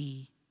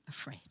be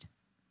afraid.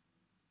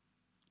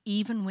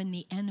 Even when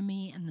the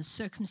enemy and the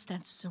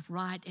circumstances are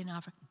right in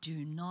our,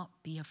 do not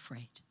be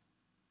afraid.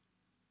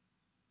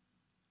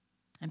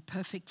 And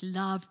perfect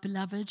love,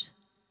 beloved,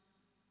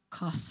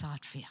 casts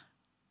out fear.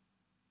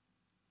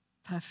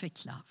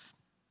 Perfect love.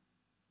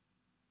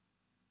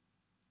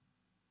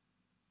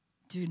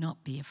 Do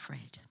not be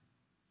afraid.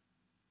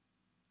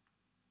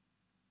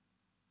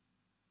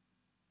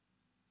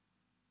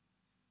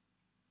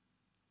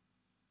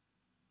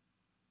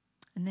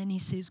 And then he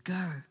says, go.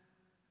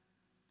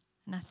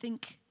 And I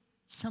think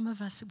some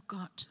of us have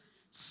got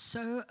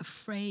so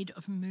afraid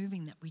of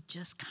moving that we're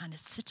just kind of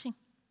sitting.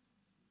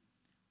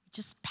 We're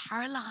just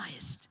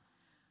paralyzed.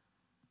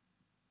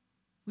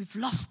 We've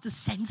lost the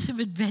sense of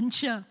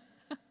adventure.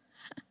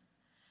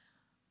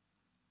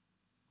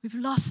 We've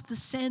lost the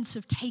sense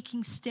of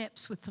taking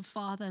steps with the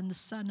Father and the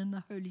Son and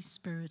the Holy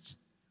Spirit.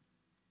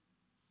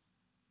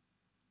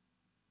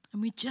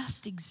 And we're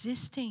just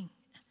existing.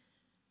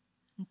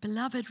 And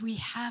beloved, we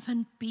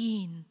haven't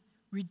been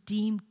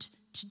redeemed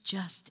to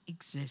just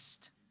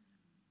exist.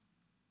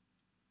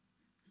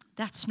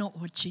 That's not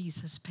what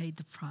Jesus paid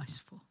the price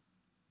for.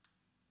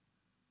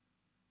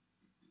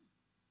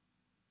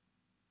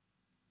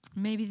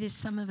 Maybe there's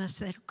some of us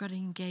that have got to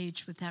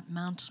engage with that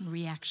mountain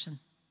reaction.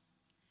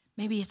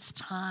 Maybe it's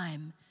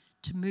time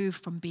to move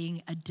from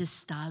being a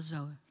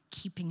distazo,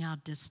 keeping our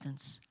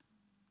distance.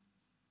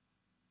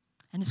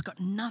 And it's got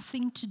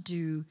nothing to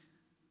do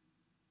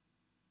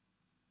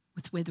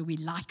with whether we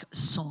like a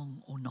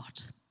song or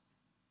not.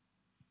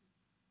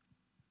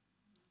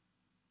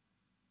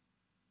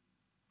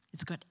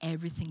 It's got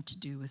everything to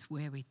do with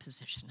where we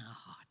position our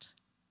heart.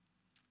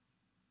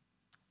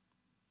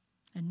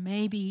 And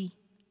maybe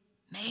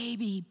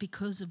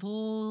because of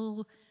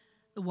all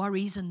the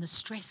worries and the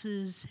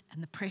stresses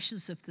and the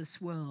pressures of this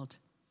world,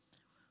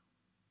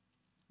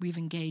 we've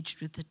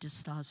engaged with the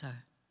distazo.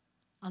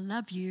 I'll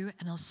love you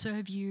and I'll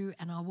serve you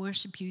and I'll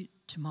worship you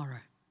tomorrow.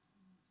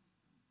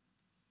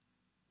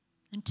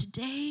 And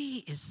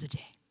today is the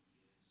day.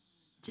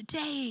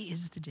 Today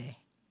is the day.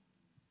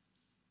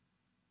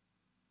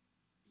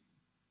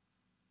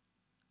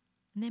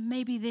 And then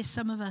maybe there's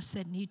some of us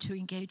that need to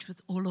engage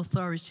with all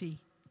authority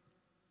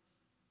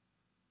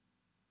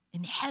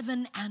in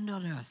heaven and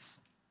on earth.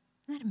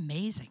 Isn't that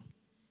amazing?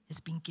 Has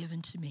been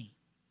given to me.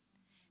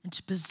 And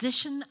to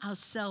position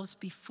ourselves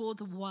before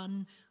the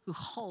one who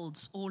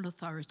holds all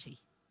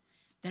authority.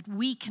 That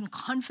we can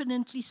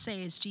confidently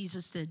say, as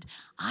Jesus did,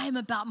 I am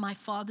about my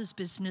Father's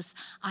business.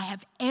 I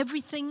have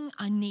everything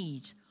I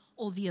need,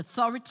 all the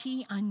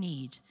authority I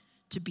need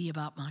to be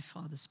about my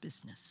Father's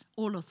business.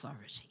 All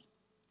authority.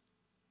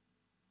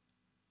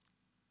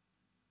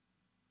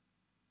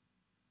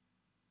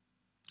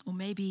 Or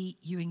maybe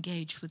you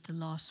engage with the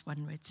last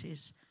one where it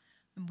says,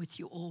 I'm with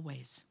you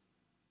always.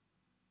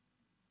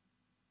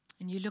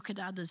 And you look at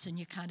others and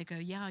you kind of go,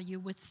 yeah, you're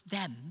with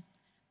them,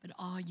 but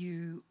are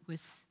you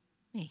with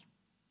me?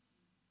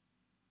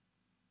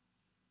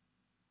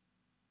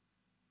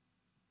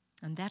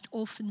 And that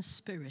orphan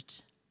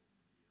spirit,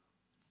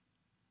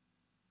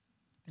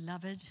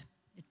 beloved,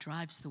 it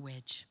drives the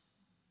wedge.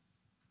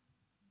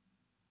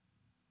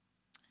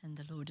 And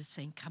the Lord is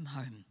saying, come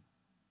home.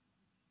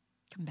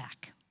 Come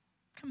back.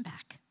 Come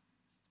back.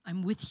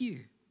 I'm with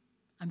you.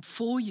 I'm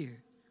for you.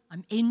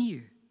 I'm in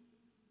you.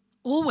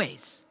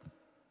 Always.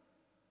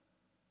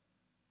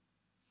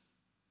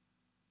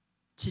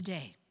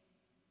 Today,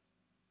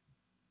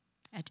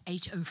 at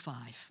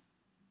 8:05,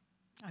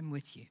 I'm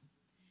with you.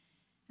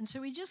 And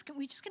so we're just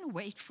going to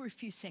wait for a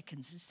few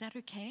seconds. Is that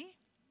okay?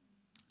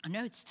 I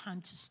know it's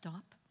time to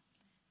stop,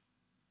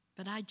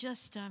 but I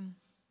just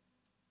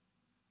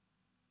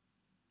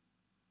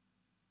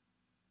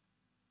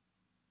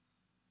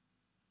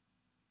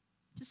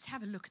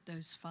have a look at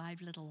those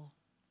 5 little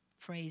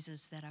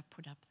phrases that I've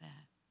put up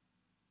there.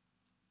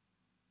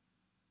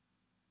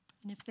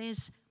 And if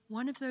there's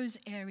one of those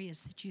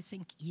areas that you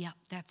think, yeah,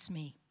 that's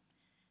me,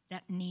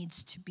 that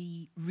needs to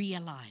be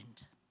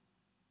realigned,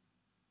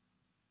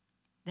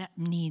 that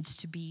needs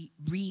to be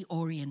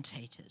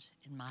reorientated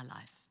in my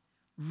life,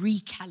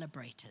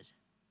 recalibrated,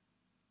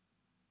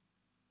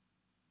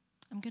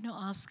 I'm going to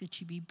ask that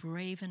you be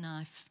brave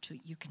enough to,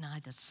 you can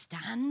either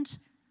stand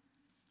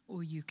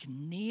or you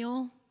can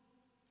kneel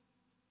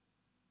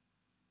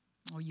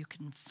or you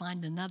can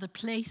find another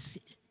place.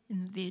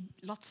 There are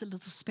lots of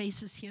little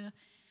spaces here.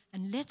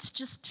 And let's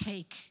just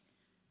take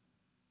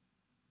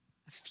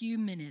a few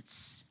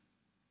minutes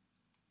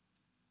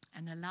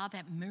and allow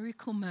that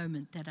miracle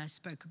moment that I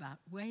spoke about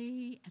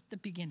way at the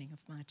beginning of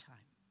my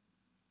time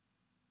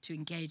to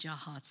engage our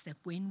hearts, that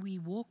when we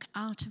walk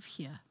out of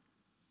here,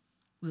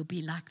 we'll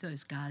be like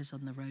those guys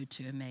on the road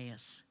to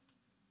Emmaus.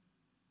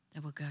 They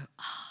will go,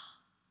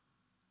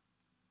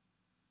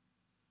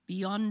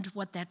 beyond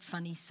what that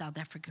funny South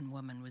African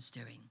woman was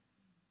doing.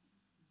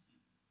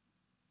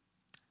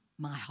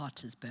 My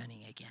heart is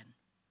burning again.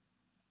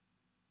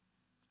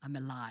 I'm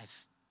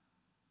alive.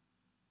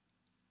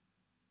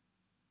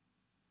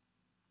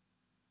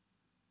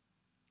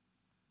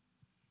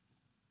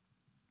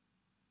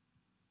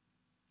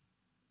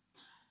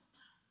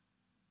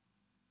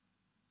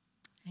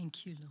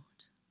 Thank you, Lord.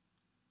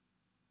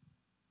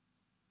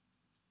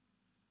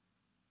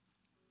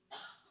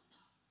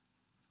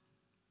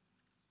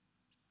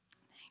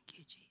 Thank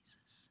you,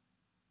 Jesus.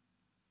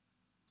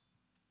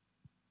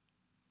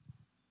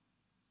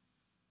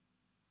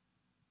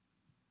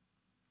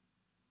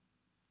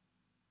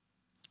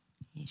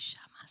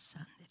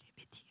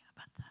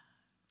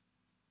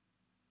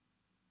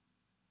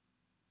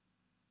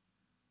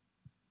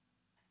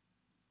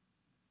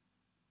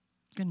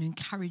 I'm going to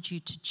encourage you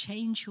to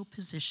change your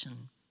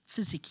position,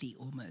 physically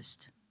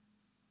almost.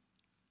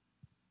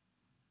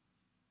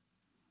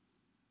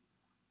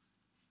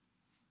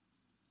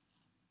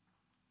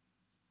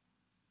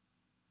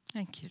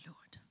 Thank you, Lord.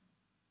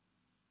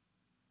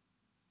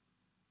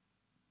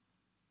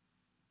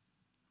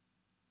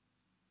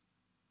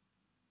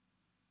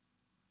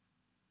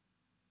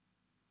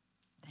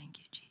 Thank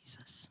you,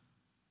 Jesus.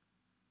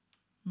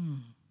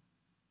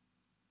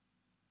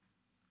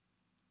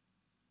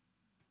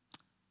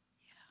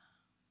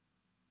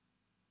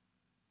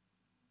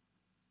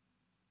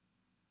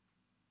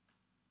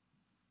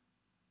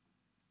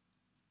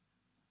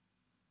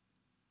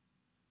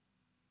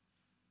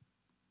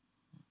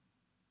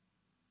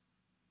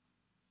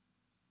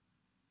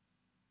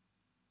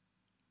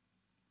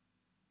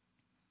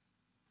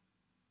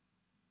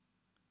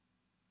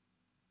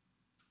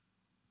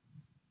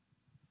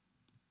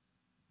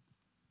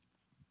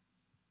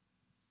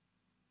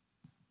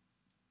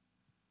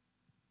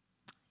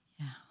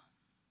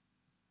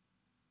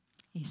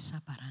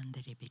 Isa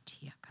barandere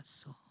betia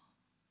kaso.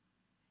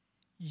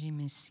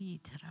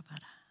 Rimesi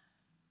terabara.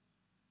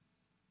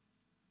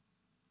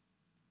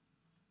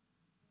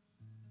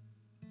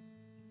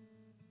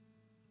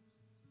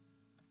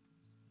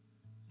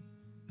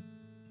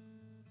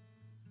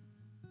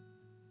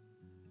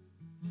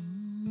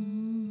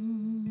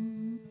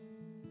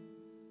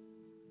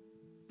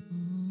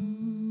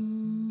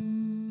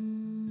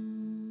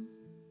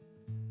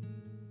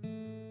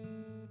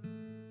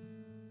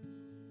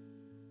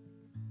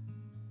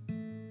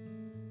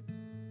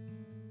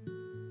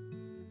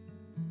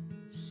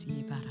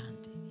 Si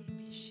barandere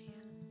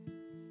beshia.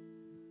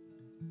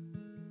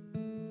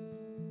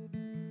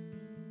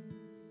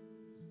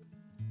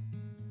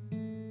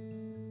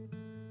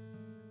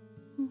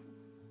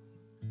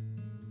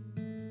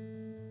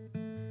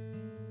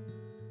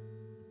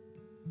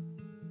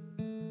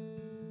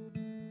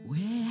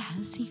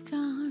 Has he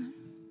gone,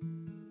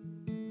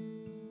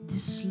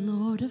 this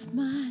Lord of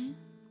mine?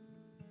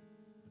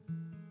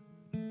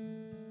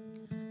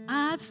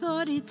 I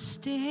thought he'd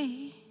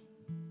stay.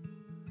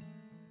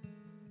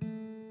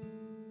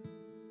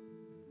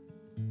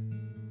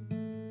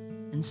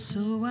 And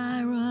so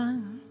I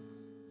run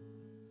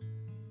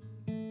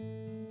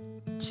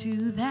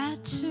to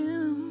that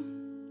tomb.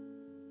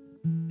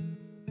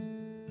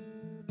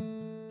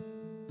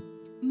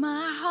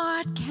 My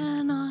heart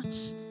cannot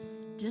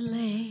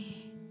delay.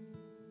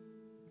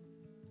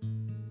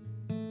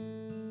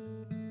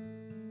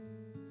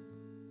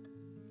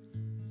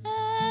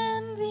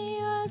 And the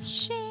earth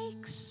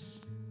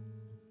shakes.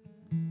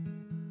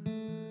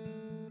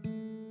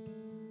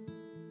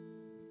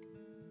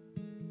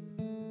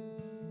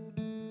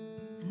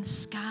 And the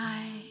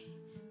sky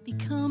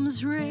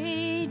becomes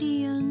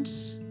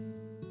radiant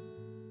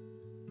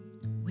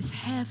with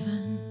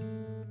heaven.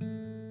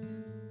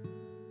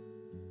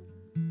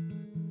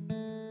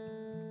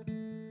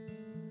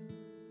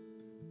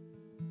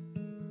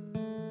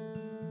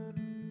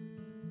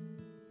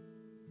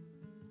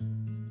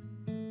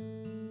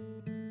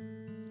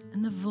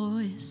 And the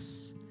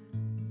voice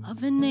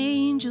of an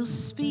angel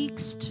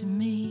speaks to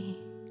me.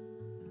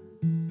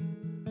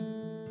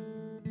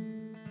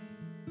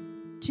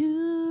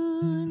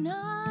 Do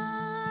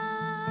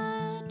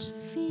not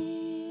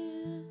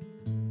fear.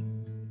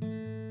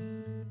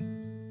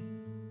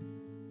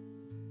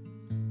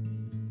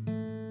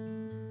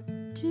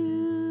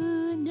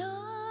 Do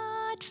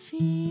not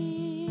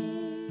fear.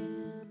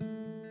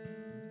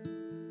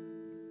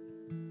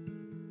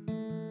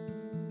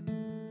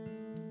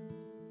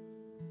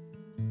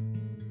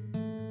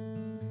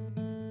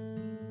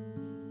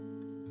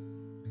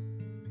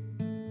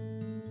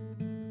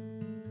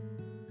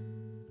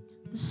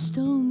 The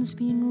stone's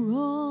been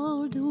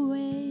rolled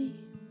away.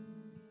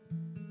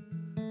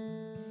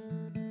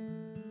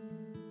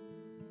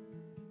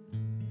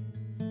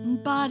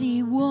 And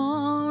body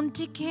won't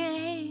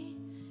decay.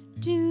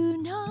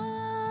 Do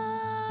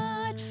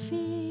not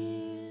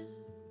fear.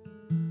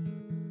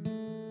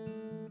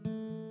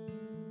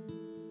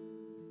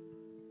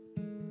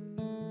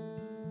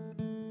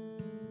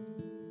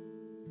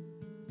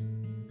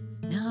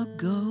 Now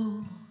go.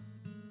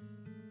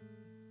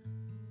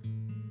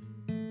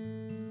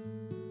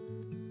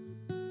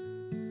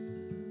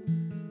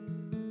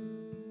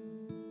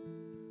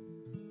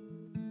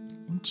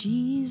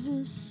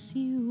 Jesus,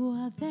 you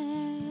are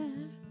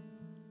there,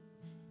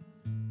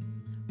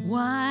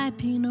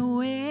 wiping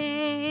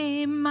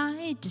away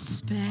my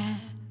despair.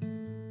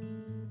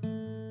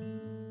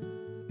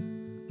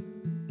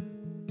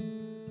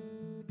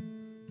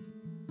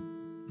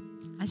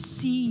 I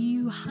see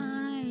you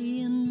high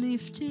and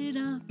lifted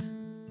up,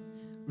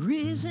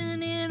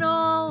 risen in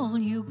all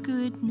your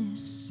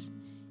goodness.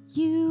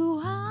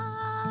 You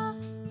are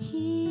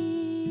here.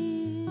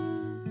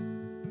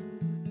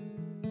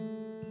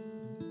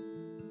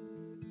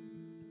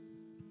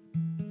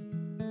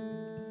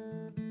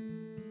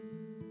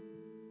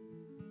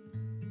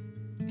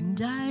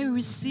 And I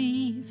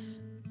receive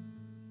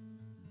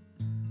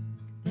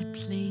that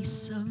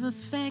place of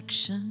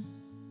affection.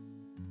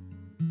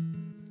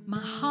 My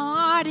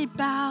heart, it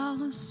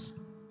bows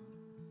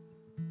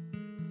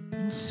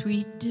in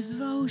sweet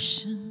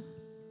devotion.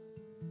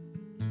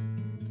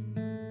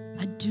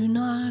 I do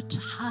not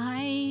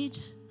hide.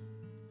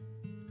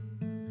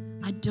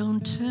 I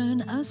don't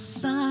turn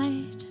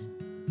aside.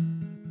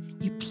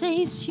 You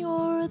place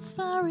your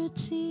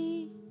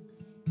authority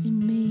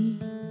in me.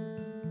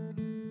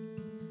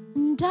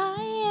 And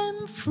I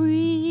am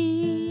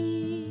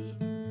free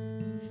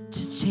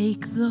to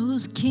take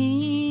those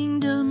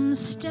kingdom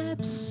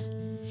steps.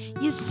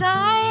 Yes,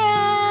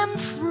 I am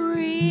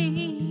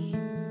free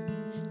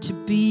to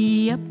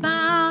be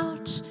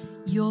about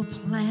your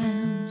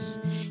plans.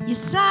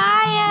 Yes,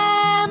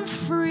 I am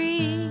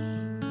free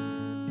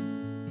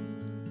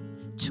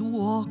to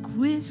walk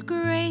with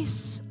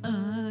grace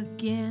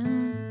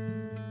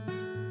again,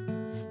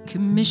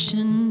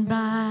 commissioned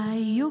by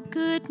your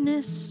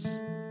goodness.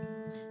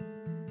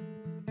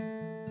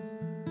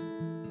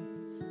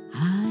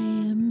 I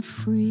am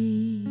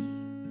free.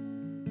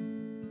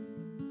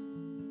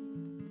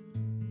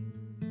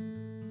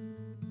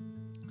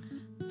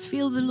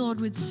 Feel the Lord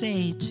would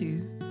say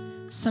to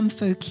some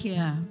folk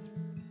here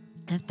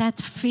that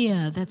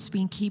fear that's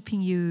been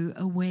keeping you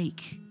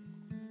awake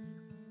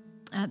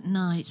at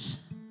night,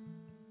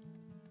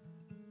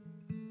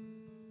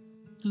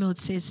 the Lord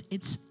says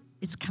it's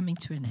coming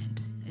to an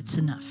end. It's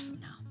enough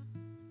now.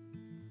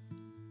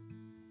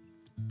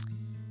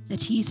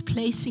 That He's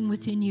placing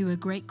within you a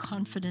great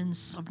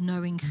confidence of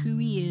knowing who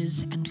He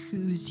is and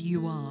whose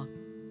you are.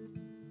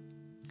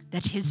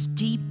 That His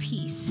deep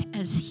peace,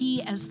 as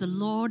He, as the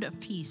Lord of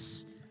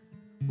peace,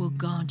 will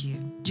guard you.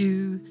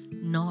 Do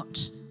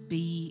not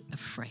be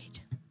afraid.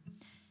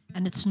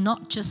 And it's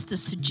not just a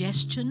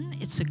suggestion,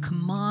 it's a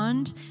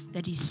command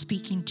that He's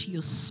speaking to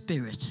your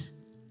spirit.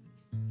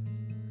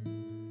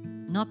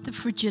 Not the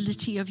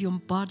fragility of your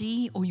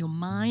body or your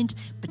mind,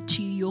 but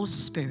to your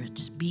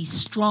spirit. Be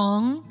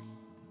strong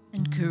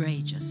and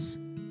courageous.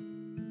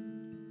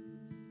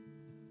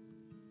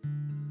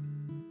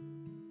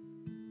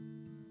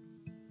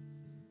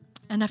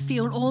 And I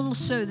feel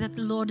also that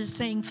the Lord is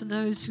saying for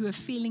those who are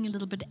feeling a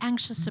little bit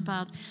anxious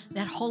about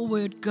that whole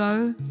word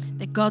go,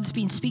 that God's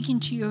been speaking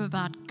to you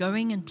about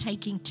going and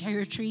taking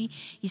territory.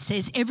 He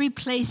says, every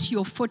place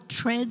your foot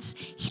treads,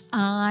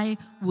 I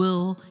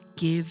will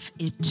give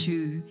it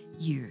to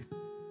you.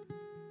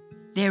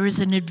 There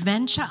is an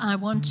adventure I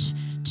want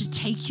to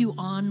take you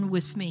on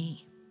with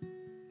me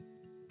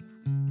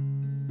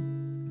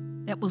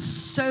that will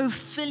so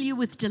fill you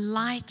with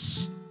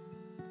delight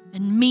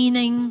and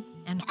meaning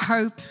and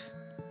hope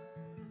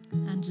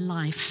and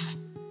life.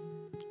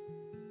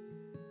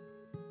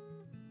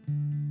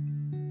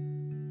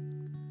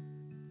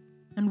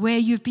 And where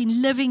you've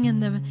been living in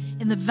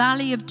the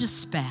valley of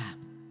despair,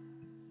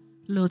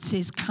 the Lord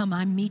says, come,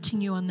 I'm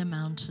meeting you on the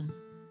mountain.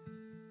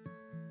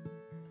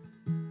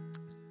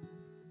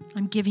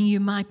 I'm giving you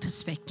my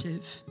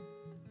perspective.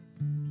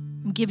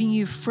 I'm giving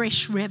you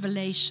fresh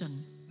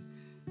revelation.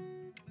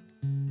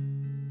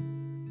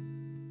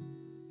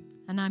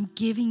 And I'm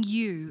giving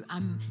you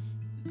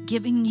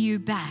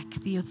back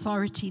the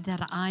authority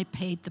that I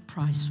paid the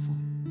price for.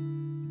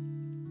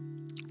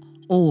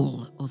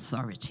 All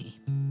authority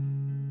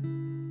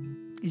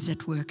is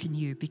at work in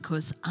you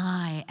because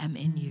I am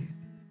in you.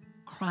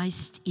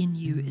 Christ in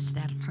you is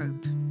that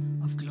hope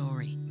of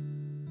glory.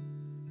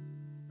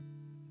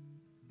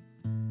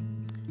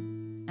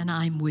 And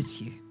I'm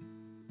with you.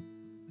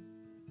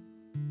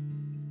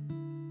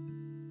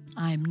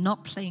 I am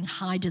not playing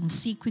hide and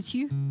seek with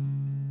you.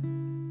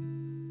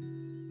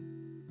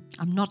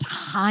 I'm not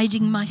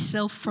hiding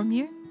myself from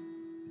you.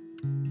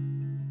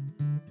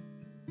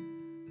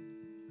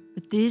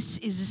 But this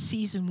is a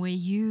season where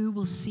you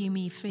will see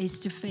me face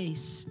to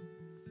face.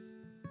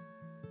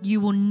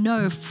 You will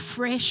know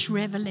fresh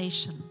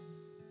revelation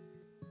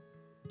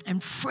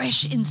and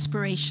fresh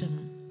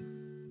inspiration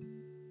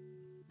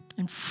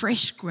and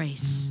fresh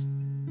grace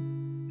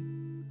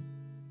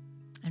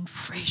and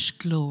fresh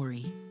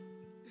glory.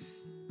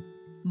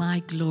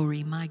 My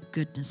glory, my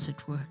goodness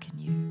at work in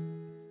you.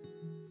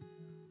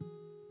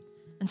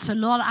 And so,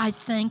 Lord, I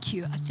thank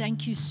you. I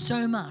thank you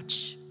so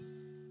much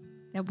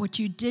that what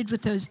you did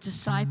with those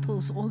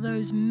disciples all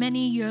those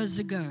many years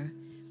ago,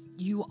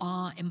 you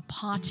are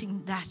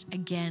imparting that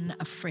again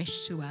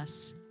afresh to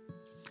us.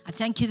 I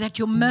thank you that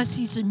your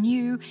mercies are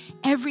new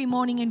every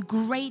morning and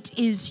great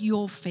is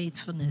your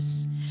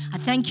faithfulness. I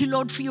thank you,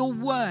 Lord, for your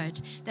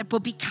word that will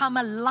become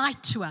a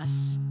light to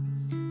us.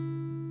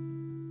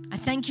 I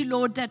thank you,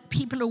 Lord, that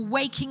people are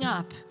waking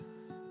up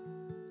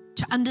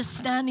to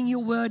understanding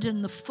your word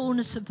in the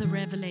fullness of the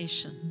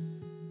revelation.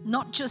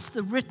 Not just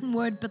the written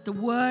word, but the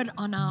word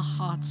on our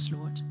hearts,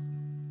 Lord.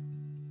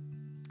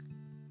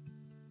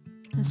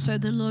 And so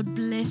the Lord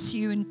bless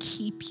you and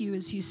keep you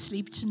as you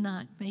sleep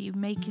tonight. May you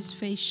make his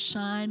face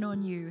shine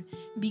on you,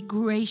 be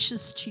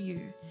gracious to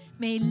you.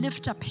 May he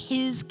lift up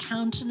his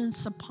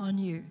countenance upon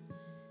you,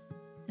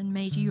 and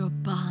may you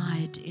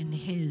abide in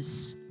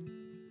his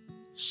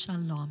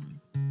shalom.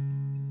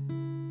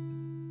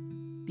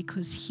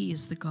 Because he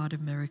is the God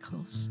of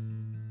miracles,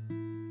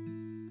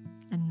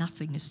 and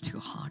nothing is too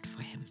hard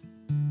for him.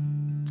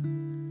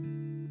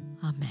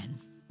 Amen.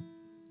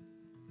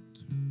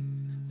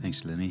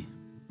 Thanks, Lenny.